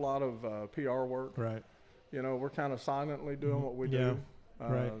do a whole lot of PR work. Right. We're kind of silently doing what we do.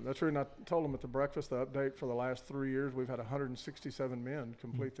 That's the reason I told them at the breakfast, the update for the last 3 years, we've had 167 men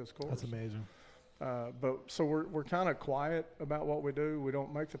complete this course. That's amazing. But so we're kind of quiet about what we do. We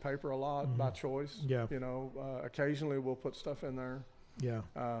don't make the paper a lot by choice. Yeah. Occasionally we'll put stuff in there. Yeah.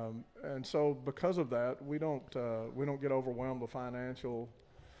 And so because of that, we don't get overwhelmed with financial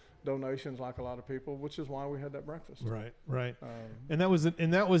donations like a lot of people, which is why we had that breakfast. Right. And that was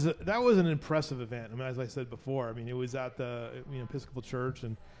an impressive event. I mean, as I said before, I mean, it was at the Episcopal Church,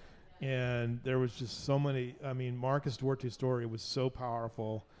 and there was just so many. I mean, Marcus Duarte's story was so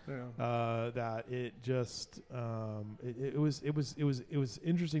powerful that it just it was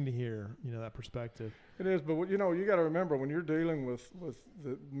interesting to hear that perspective. It is, but you got to remember, when you're dealing with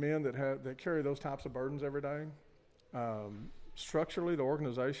the men that carry those types of burdens every day. Structurally, the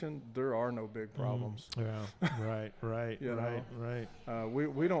organization, there are no big problems. Yeah, right.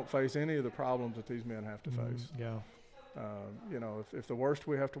 We don't face any of the problems that these men have to face. Yeah. If the worst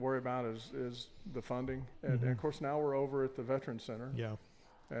we have to worry about is the funding, and of course now we're over at the Veterans Center. Yeah.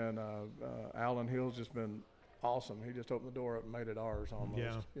 And Alan Hill's just been awesome. He just opened the door up and made it ours almost.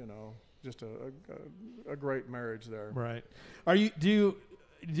 Yeah. Just a great marriage there. Right.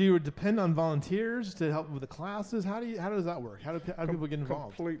 Do you depend on volunteers to help with the classes? How does that work? How do people get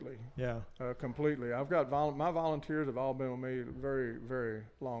involved? Completely. Yeah. Completely. I've got my volunteers have all been with me a very, very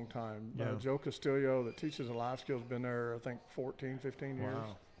long time. Yeah. Joe Castillo, that teaches the life skills, been there, I think, 14, 15 years.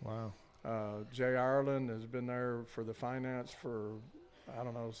 Wow. Jay Ireland has been there for the finance for,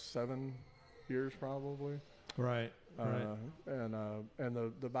 7 years probably. Right. And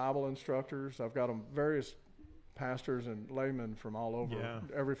the Bible instructors, I've got them various pastors and laymen from all over,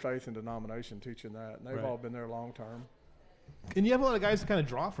 every faith and denomination teaching that, and they've all been there long term. And you have a lot of guys to kind of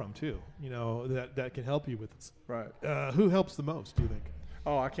draw from too, that can help you with this. Right. Who helps the most, do you think?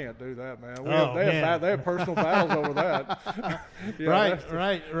 Oh, I can't do that, man. They have personal battles over that.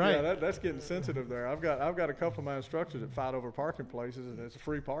 Right. Yeah, that's getting sensitive there. I've got a couple of my instructors that fight over parking places, and it's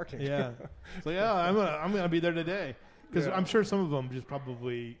free parking. Yeah. So I'm gonna be there today, because I'm sure some of them just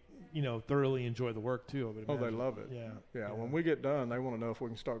probably thoroughly enjoy the work too. Oh, they love it. Yeah. When we get done, they want to know if we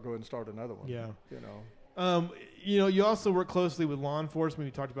can go ahead and start another one. Yeah. You also work closely with law enforcement.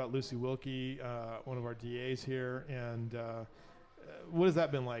 We talked about Lucy Wilkie, one of our DAs here, and what has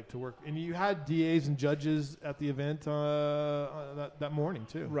that been like to work? And you had DAs and judges at the event that morning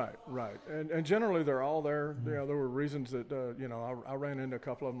too. Right. And generally they're all there. Mm-hmm. There were reasons that, I ran into a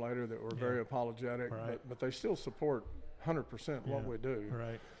couple of them later that were very apologetic, but they still support 100% what we do.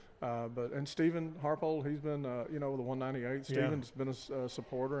 Right. And Stephen Harpole, he's been, with the 198. Stephen's been a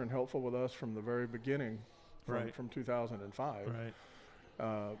supporter and helpful with us from the very beginning, from 2005.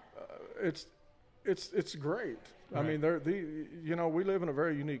 Right. It's great. Right. I mean, we live in a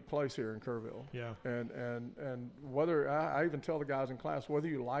very unique place here in Kerrville. Yeah. And whether I even tell the guys in class, whether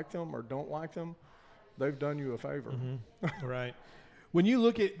you like them or don't like them, they've done you a favor. Mm-hmm. Right. When you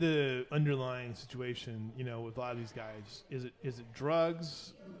look at the underlying situation, with a lot of these guys, is it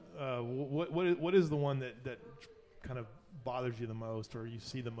drugs? What is the one that kind of bothers you the most, or you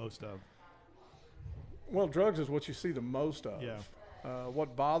see the most of? Well, drugs is what you see the most of. Yeah.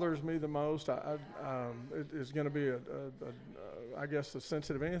 What bothers me the most is going to be I guess the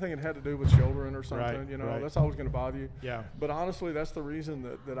sensitive, anything that had to do with children or something. Right. That's always going to bother you. Yeah. But honestly, that's the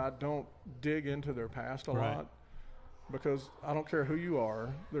reason that I don't dig into their past a lot, because I don't care who you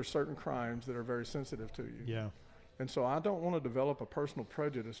are. There's certain crimes that are very sensitive to you. Yeah. And so I don't want to develop a personal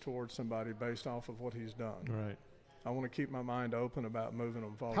prejudice towards somebody based off of what he's done. Right. I want to keep my mind open about moving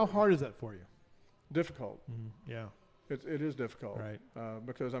them forward. How hard is that for you? Difficult. Mm-hmm. Yeah. It is difficult, right?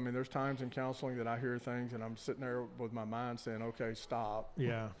 Because there's times in counseling that I hear things and I'm sitting there with my mind saying, "Okay, stop."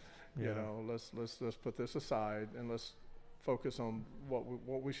 Yeah. Let's put this aside and let's focus on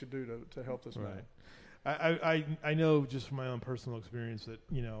what we should do to help this man. I know just from my own personal experience that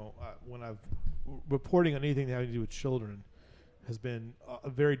when I've reporting on anything that having to do with children has been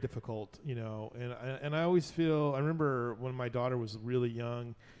very difficult. And I always feel. I remember when my daughter was really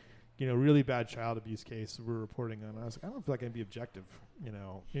young. Really bad child abuse case we're reporting on. I was like, I don't feel like I can be objective.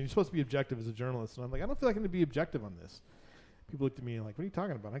 You're supposed to be objective as a journalist, and I'm like, I don't feel like I can be objective on this. People look at me like, what are you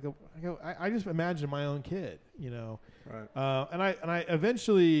talking about? I just imagine my own kid, Right. And I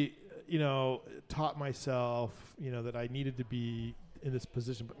eventually, taught myself, that I needed to be in this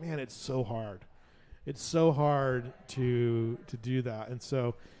position. But man, it's so hard. It's so hard to do that, and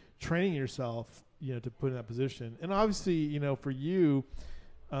so training yourself, to put in that position, and obviously, for you.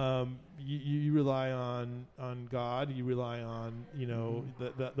 You rely on God. You rely on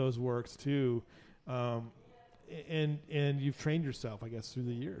those works too, and you've trained yourself, I guess, through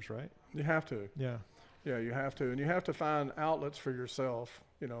the years, right? You have to. Yeah, you have to, and you have to find outlets for yourself.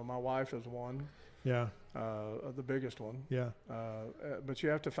 My wife is one. Yeah. The biggest one. Yeah. But you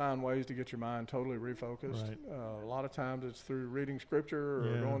have to find ways to get your mind totally refocused. Right. A lot of times it's through reading scripture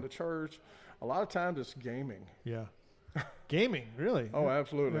or going to church. A lot of times it's gaming. Yeah. Gaming, really? Oh,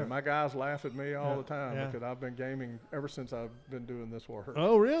 absolutely. Yeah. My guys laugh at me all the time because I've been gaming ever since I've been doing this work.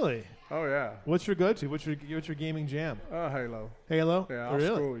 Oh, really? Oh, yeah. What's your go-to? What's your gaming jam? Halo. Halo? Yeah, I'll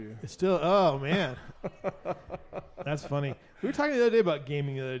school you. It's still, oh, man. That's funny. We were talking the other day about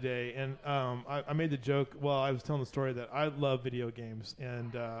gaming the other day, and I made the joke, I was telling the story that I love video games,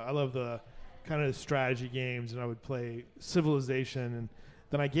 and I love the kind of strategy games, and I would play Civilization, and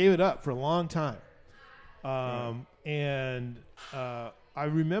then I gave it up for a long time. And I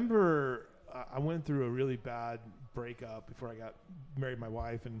remember I went through a really bad breakup before I got married to my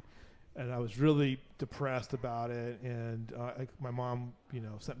wife, and I was really depressed about it. And my mom,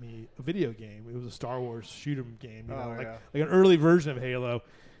 sent me a video game. It was a Star Wars shooter game, like an early version of Halo,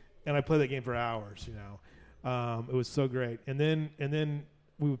 and I played that game for hours. It was so great. And then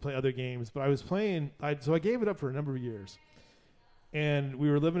we would play other games, but I was playing. So I gave it up for a number of years. And we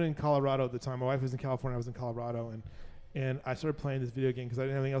were living in Colorado at the time. My wife was in California. I was in Colorado, and I started playing this video game because I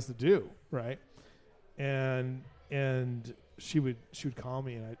didn't have anything else to do, right? And she would call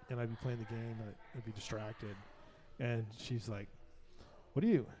me, and I'd be playing the game, and I'd be distracted. And she's like, why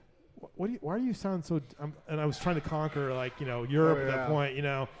do you sound so? And I was trying to conquer Europe at that point,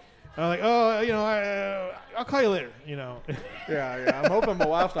 I'm like, I'll call you later, Yeah. I'm hoping my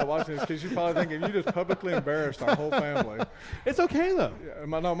wife's not watching this because she's probably thinking you just publicly embarrassed our whole family. It's okay though. Yeah,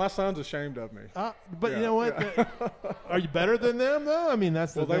 my son's ashamed of me. But you know what? Yeah. Are you better than them though? I mean,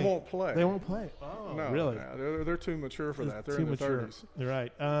 that's the thing. They won't play. They won't play. Oh, no, really? No, they're too mature for that. They're in their 30s. You're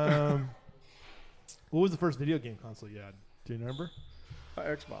right. What was the first video game console you had? Do you remember?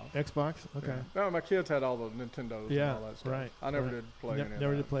 Xbox. Okay. Yeah. No, my kids had all the Nintendos and all that stuff. Right. I never did play any of that.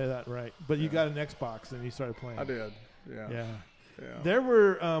 Never did play that, right. But you got an Xbox and you started playing. I did, yeah. There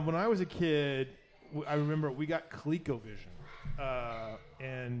were, when I was a kid, I remember we got ColecoVision.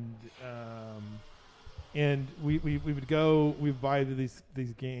 And we would go, we'd buy these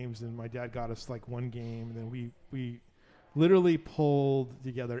games, and my dad got us one game, and then we literally pulled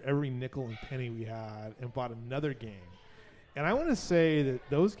together every nickel and penny we had and bought another game. And I want to say that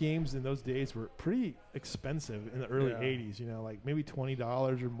those games in those days were pretty expensive in the early 80s, you know, like maybe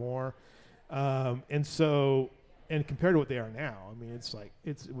 $20 or more. And compared to what they are now, I mean, it's like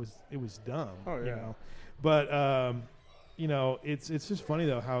it was dumb, you know. But you know, it's just funny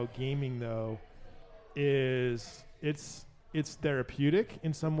though how gaming though is it's therapeutic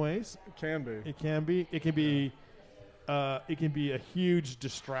in some ways. It can be. It can be. It can be. It can be a huge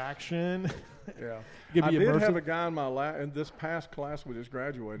distraction. Yeah. It can be I did immersive. have a guy in this past class we just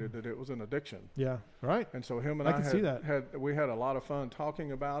graduated that it was an addiction. Yeah. Right. And so him and I can see that. we had a lot of fun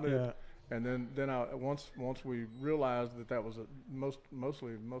talking about it. Yeah. And then once we realized that was most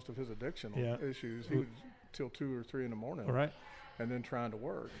of his addiction issues, he was till 2 or 3 in the morning. Right. And then trying to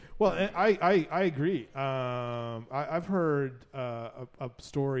work. Well, I agree. I've heard a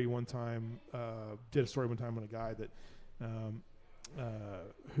story one time. Did a story one time on a guy that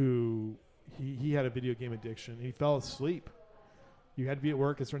who he had a video game addiction. He fell asleep. You had to be at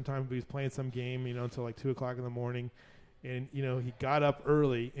work at a certain time, but he was playing some game, you know, until like 2:00 in the morning. And, you know, he got up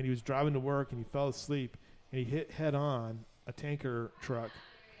early and he was driving to work and he fell asleep and he hit head on a tanker truck,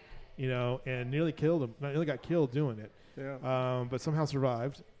 you know, and nearly killed him. Nearly got killed doing it. Yeah. But somehow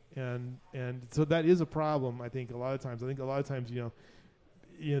survived. And so that is a problem, I think, a lot of times. You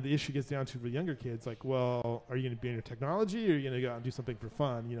know, the issue gets down to the younger kids, like, well, are you going to be in your technology or are you going to go out and do something for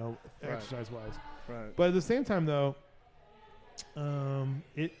fun, you know, exercise-wise? Right. But at the same time, though,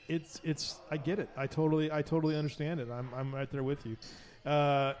 it's I get it. I totally understand it. I'm right there with you.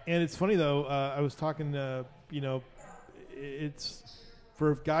 And it's funny though. I was talking. You know, it's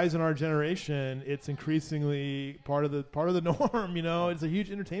for guys in our generation. It's increasingly part of the norm. You know, it's a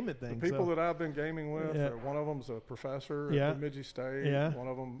huge entertainment thing. The people that I've been gaming with, one of them's a professor at Bemidji State. Yeah. One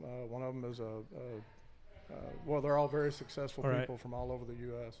of them is well, they're all very successful people from all over the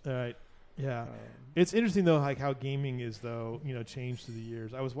U.S. All right. Yeah. It's interesting, though, like how gaming is, though, you know, changed through the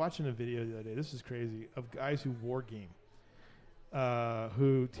years. I was watching a video the other day. This is crazy, of guys who war game,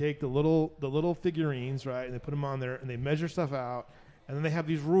 who take the little figurines, right, and they put them on there, and they measure stuff out, and then they have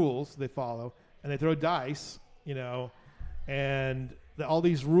these rules they follow, and they throw dice, you know, and all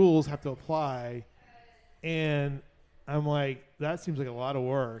these rules have to apply. And I'm like, that seems like a lot of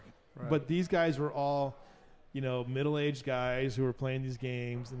work. Right. But these guys were all, you know, middle-aged guys who were playing these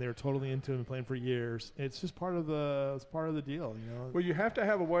games, and they were totally into them and playing for years. It's just part of the deal, you know. Well, you have to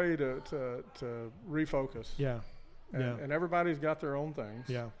have a way to refocus. Yeah. And everybody's got their own things.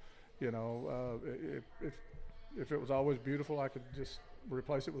 Yeah. You know, if it was always beautiful, I could just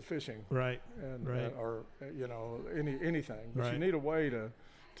replace it with fishing. Right. And right. Or you know, anything. But right. you need a way to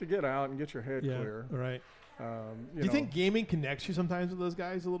get out and get your head clear. Right. Do you think gaming connects you sometimes with those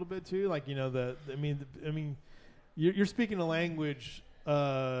guys a little bit too? Like, you know, I mean, you're speaking a language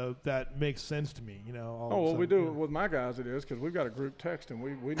that makes sense to me. You know. Well, we do with my guys. It is because we've got a group text, and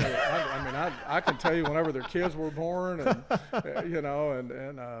we know. I can tell you whenever their kids were born, and you know, and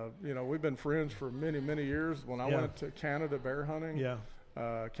you know, we've been friends for many years. When I went to Canada bear hunting,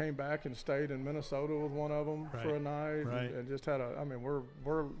 came back and stayed in Minnesota with one of them for a night, and just had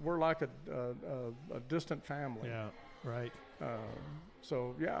we're like a distant family. Yeah, right.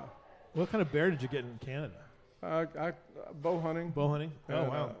 So yeah. What kind of bear did you get in Canada? Bow hunting. Bow hunting. Oh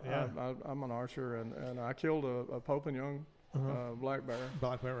wow! Yeah. I'm an archer, and I killed a Pope and Young black bear.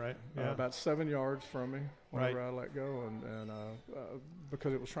 Black bear, right? Yeah. About 7 yards from me whenever I let go, and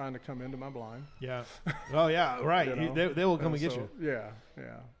because it was trying to come into my blind. Yeah. Oh yeah, right. You know? They will come and get you. Yeah.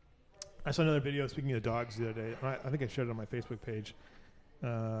 I saw another video speaking of dogs the other day. I think I shared it on my Facebook page.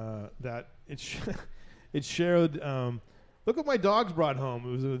 That it showed. Look what my dogs brought home.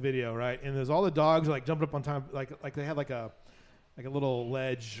 It was a video, right? And there's all the dogs like jumping up on top, like they had like a little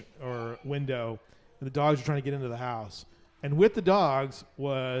ledge or window, and the dogs were trying to get into the house. And with the dogs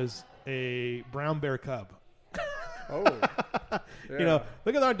was a brown bear cub. Oh, yeah. You know,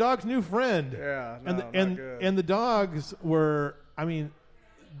 look at our dog's new friend. Yeah, and the dogs were, I mean,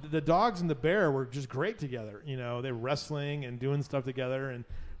 the dogs and the bear were just great together. You know, they were wrestling and doing stuff together,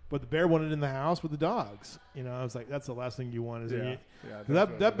 but the bear wanted in the house with the dogs. You know, I was like, that's the last thing you want, is it?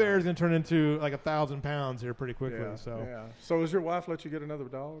 That bear is going to turn into like 1,000 pounds here pretty quickly. So has your wife let you get another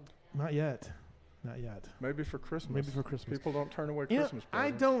dog? Not yet. Maybe for Christmas. People don't turn away Christmas presents. I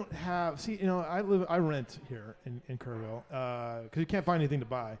don't have. See, you know, I rent here in Kerrville because you can't find anything to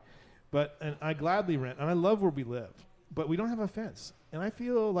buy, and I gladly rent, and I love where we live, but we don't have a fence, and I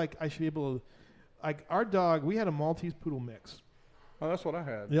feel like I should be able to. Like our dog, we had a Maltese poodle mix. Oh, that's what I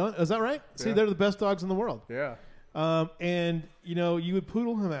had. Yeah, is that right? Yeah. See, they're the best dogs in the world. Yeah. And you know, you would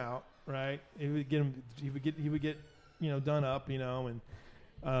poodle him out, right? He would get, you know, done up, you know,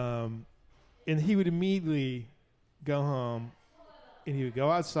 and he would immediately go home, and he would go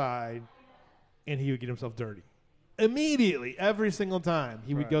outside, and he would get himself dirty. Immediately, every single time,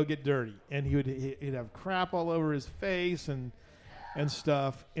 he would go get dirty, and he'd have crap all over his face and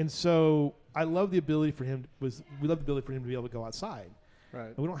stuff. And so I love the ability for him to be able to go outside. Right.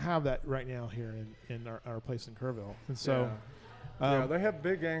 And we don't have that right now here in our place in Kerrville. And so they have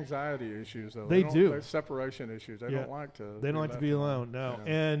big anxiety issues though. They do. They have separation issues. They don't like to. They don't like to be alone. No.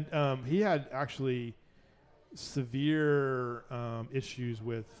 Yeah. And he had actually severe issues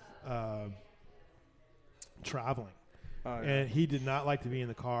with traveling. And he did not like to be in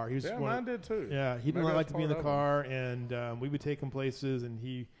the car. He was mine did too. Yeah, he did not like to be in the car, and we would take him places.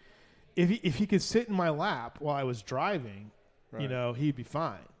 And if he could sit in my lap while I was driving, he'd be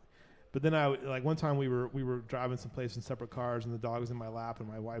fine. But then one time we were driving someplace in separate cars, and the dog was in my lap, and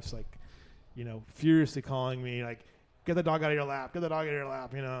my wife's like, furiously calling me like, "Get the dog out of your lap! Get the dog out of your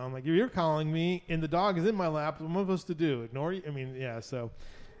lap!" I'm like, "You're calling me, and the dog is in my lap. What am I supposed to do? Ignore you?" I mean, yeah. So.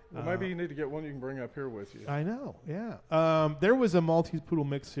 Well, maybe you need to get one you can bring up here with you. I know, yeah. There was a Maltese poodle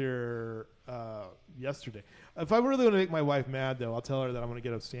mix here yesterday. If I really want to make my wife mad, though, I'll tell her that I'm going to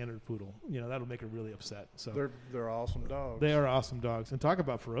get a standard poodle. That'll make her really upset. So they're awesome dogs. They are awesome dogs, and talk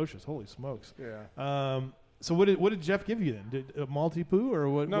about ferocious. Holy smokes! Yeah. So what did Jeff give you then? Did a Maltese poo or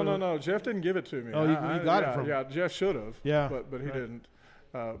what? No. Jeff didn't give it to me. Oh, you got it from? Yeah, Jeff should have. Yeah, but he didn't.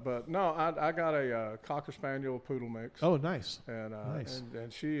 But no, I got a Cocker Spaniel poodle mix. Oh, nice. And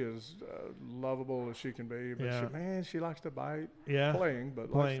and she is lovable as she can be. But she likes to bite. Yeah. Playing,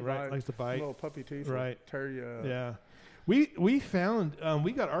 but likes to bite. Little puppy teeth. Right. Tear you. Yeah. We found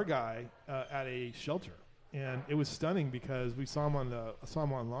we got our guy at a shelter, and it was stunning because we saw him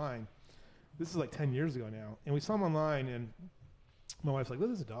online. This is like 10 years ago now, and we saw him online, and my wife's like, "Look,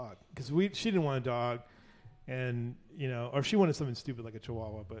 there's a dog," because she didn't want a dog. And, or she wanted something stupid like a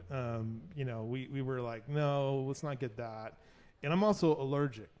Chihuahua, but, we were like, no, let's not get that. And I'm also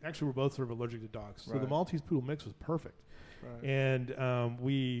allergic. Actually, we're both sort of allergic to dogs. So the Maltese poodle mix was perfect. Right. And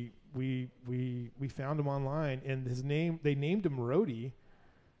we found him online, and they named him Rhodey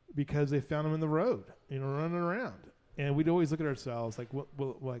because they found him in the road, running around. And we'd always look at ourselves like, can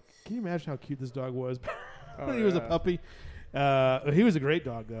you imagine how cute this dog was when he was a puppy? He was a great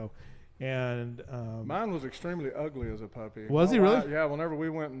dog, though. And mine was extremely ugly as a puppy. Was he really? Yeah. Whenever we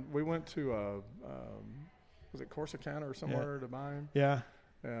went to was it Corsicana or somewhere to buy him? Yeah.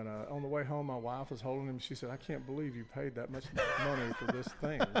 And on the way home, my wife was holding him. She said, "I can't believe you paid that much money for this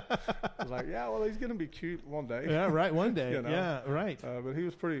thing." I was like, "Yeah, well, he's going to be cute one day." Yeah, right. One day. Yeah, right. But he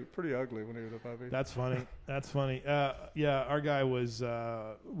was pretty ugly when he was a puppy. That's funny. That's funny. Yeah, our guy was.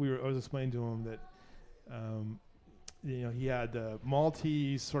 I was explaining to him that. He had the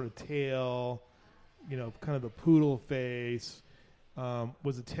Maltese sort of tail, kind of the poodle face,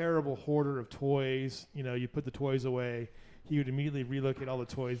 was a terrible hoarder of toys. You put the toys away, he would immediately relocate all the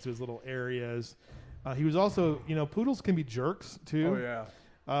toys to his little areas. He was also, poodles can be jerks too. Oh, yeah.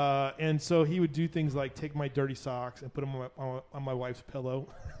 And so he would do things like take my dirty socks and put them on my wife's pillow.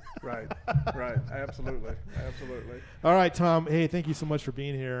 Right. Absolutely. All right, Tom. Hey, thank you so much for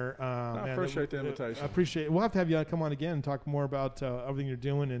being here. I appreciate the invitation. I appreciate it. We'll have to have you come on again and talk more about everything you're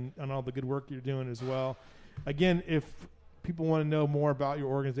doing and all the good work you're doing as well. Again, if people want to know more about your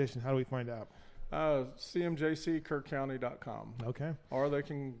organization, how do we find out? CMJCKerrCounty.com. Okay. Or they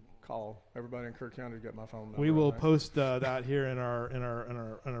can call everybody in Kerr County to get my phone number. We will post that here in our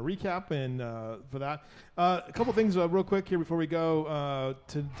recap and for that. A couple things real quick here before we go.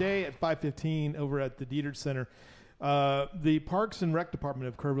 Today at 5:15 over at the Dietert Center, the Parks and Rec Department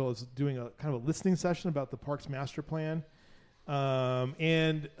of Kerrville is doing a kind of a listening session about the Parks Master Plan.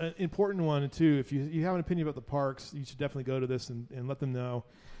 And an important one too. If you have an opinion about the parks, you should definitely go to this and let them know.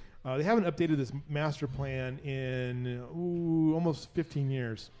 They haven't updated this master plan in almost 15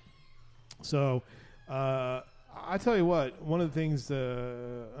 years. So, I tell you what, one of the things, I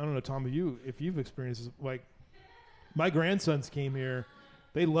don't know, Tom, if you've experienced this, like my grandsons came here,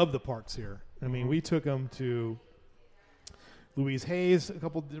 they love the parks here. I mean, we took them to Louise Hayes a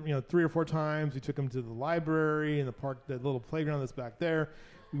couple, 3 or 4 times. We took them to the library and the park, the little playground that's back there.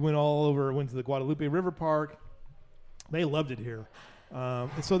 We went to the Guadalupe River Park. They loved it here.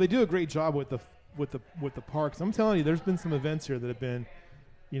 And so they do a great job with the parks. I'm telling you, there's been some events here that have been,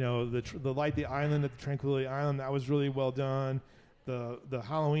 the Light the Island at the Tranquility Island, that was really well done. The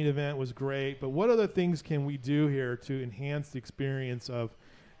Halloween event was great. But what other things can we do here to enhance the experience of,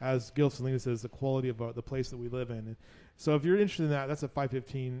 as Gil Salinas says, the quality of the place that we live in? And so if you're interested in that, that's at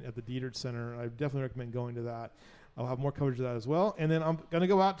 5:15 at the Dietert Center. I definitely recommend going to that. I'll have more coverage of that as well. And then I'm going to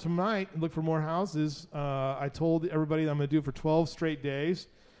go out tonight and look for more houses. I told everybody that I'm going to do it for 12 straight days.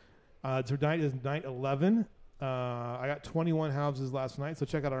 Tonight is night 11. I got 21 houses last night, so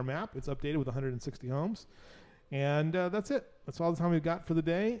check out our map. It's updated with 160 homes. And that's it. That's all the time we've got for the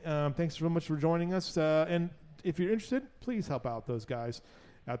day. Thanks so much for joining us. And if you're interested, please help out those guys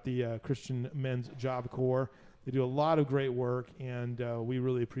at the Christian Men's Job Corps. They do a lot of great work, and we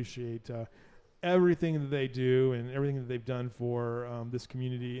really appreciate everything that they do and everything that they've done for this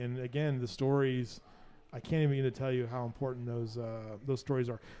community. And again, the stories, I can't even begin to tell you how important those stories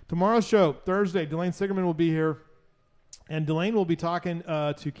are. Tomorrow's show, Thursday, Delane Sigerman will be here, and Delane will be talking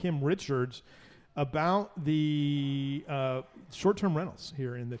to Kim Richards about the short-term rentals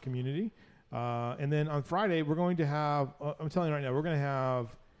here in the community. And then on Friday, we're going to have, I'm telling you right now, we're going to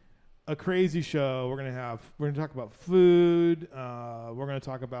have a crazy show. We're going to talk about food. We're going to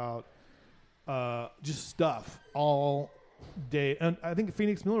talk about just stuff all day. And I think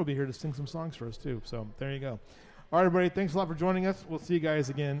Phoenix Miller will be here to sing some songs for us too. So there you go. All right, everybody. Thanks a lot for joining us. We'll see you guys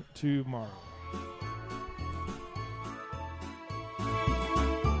again tomorrow.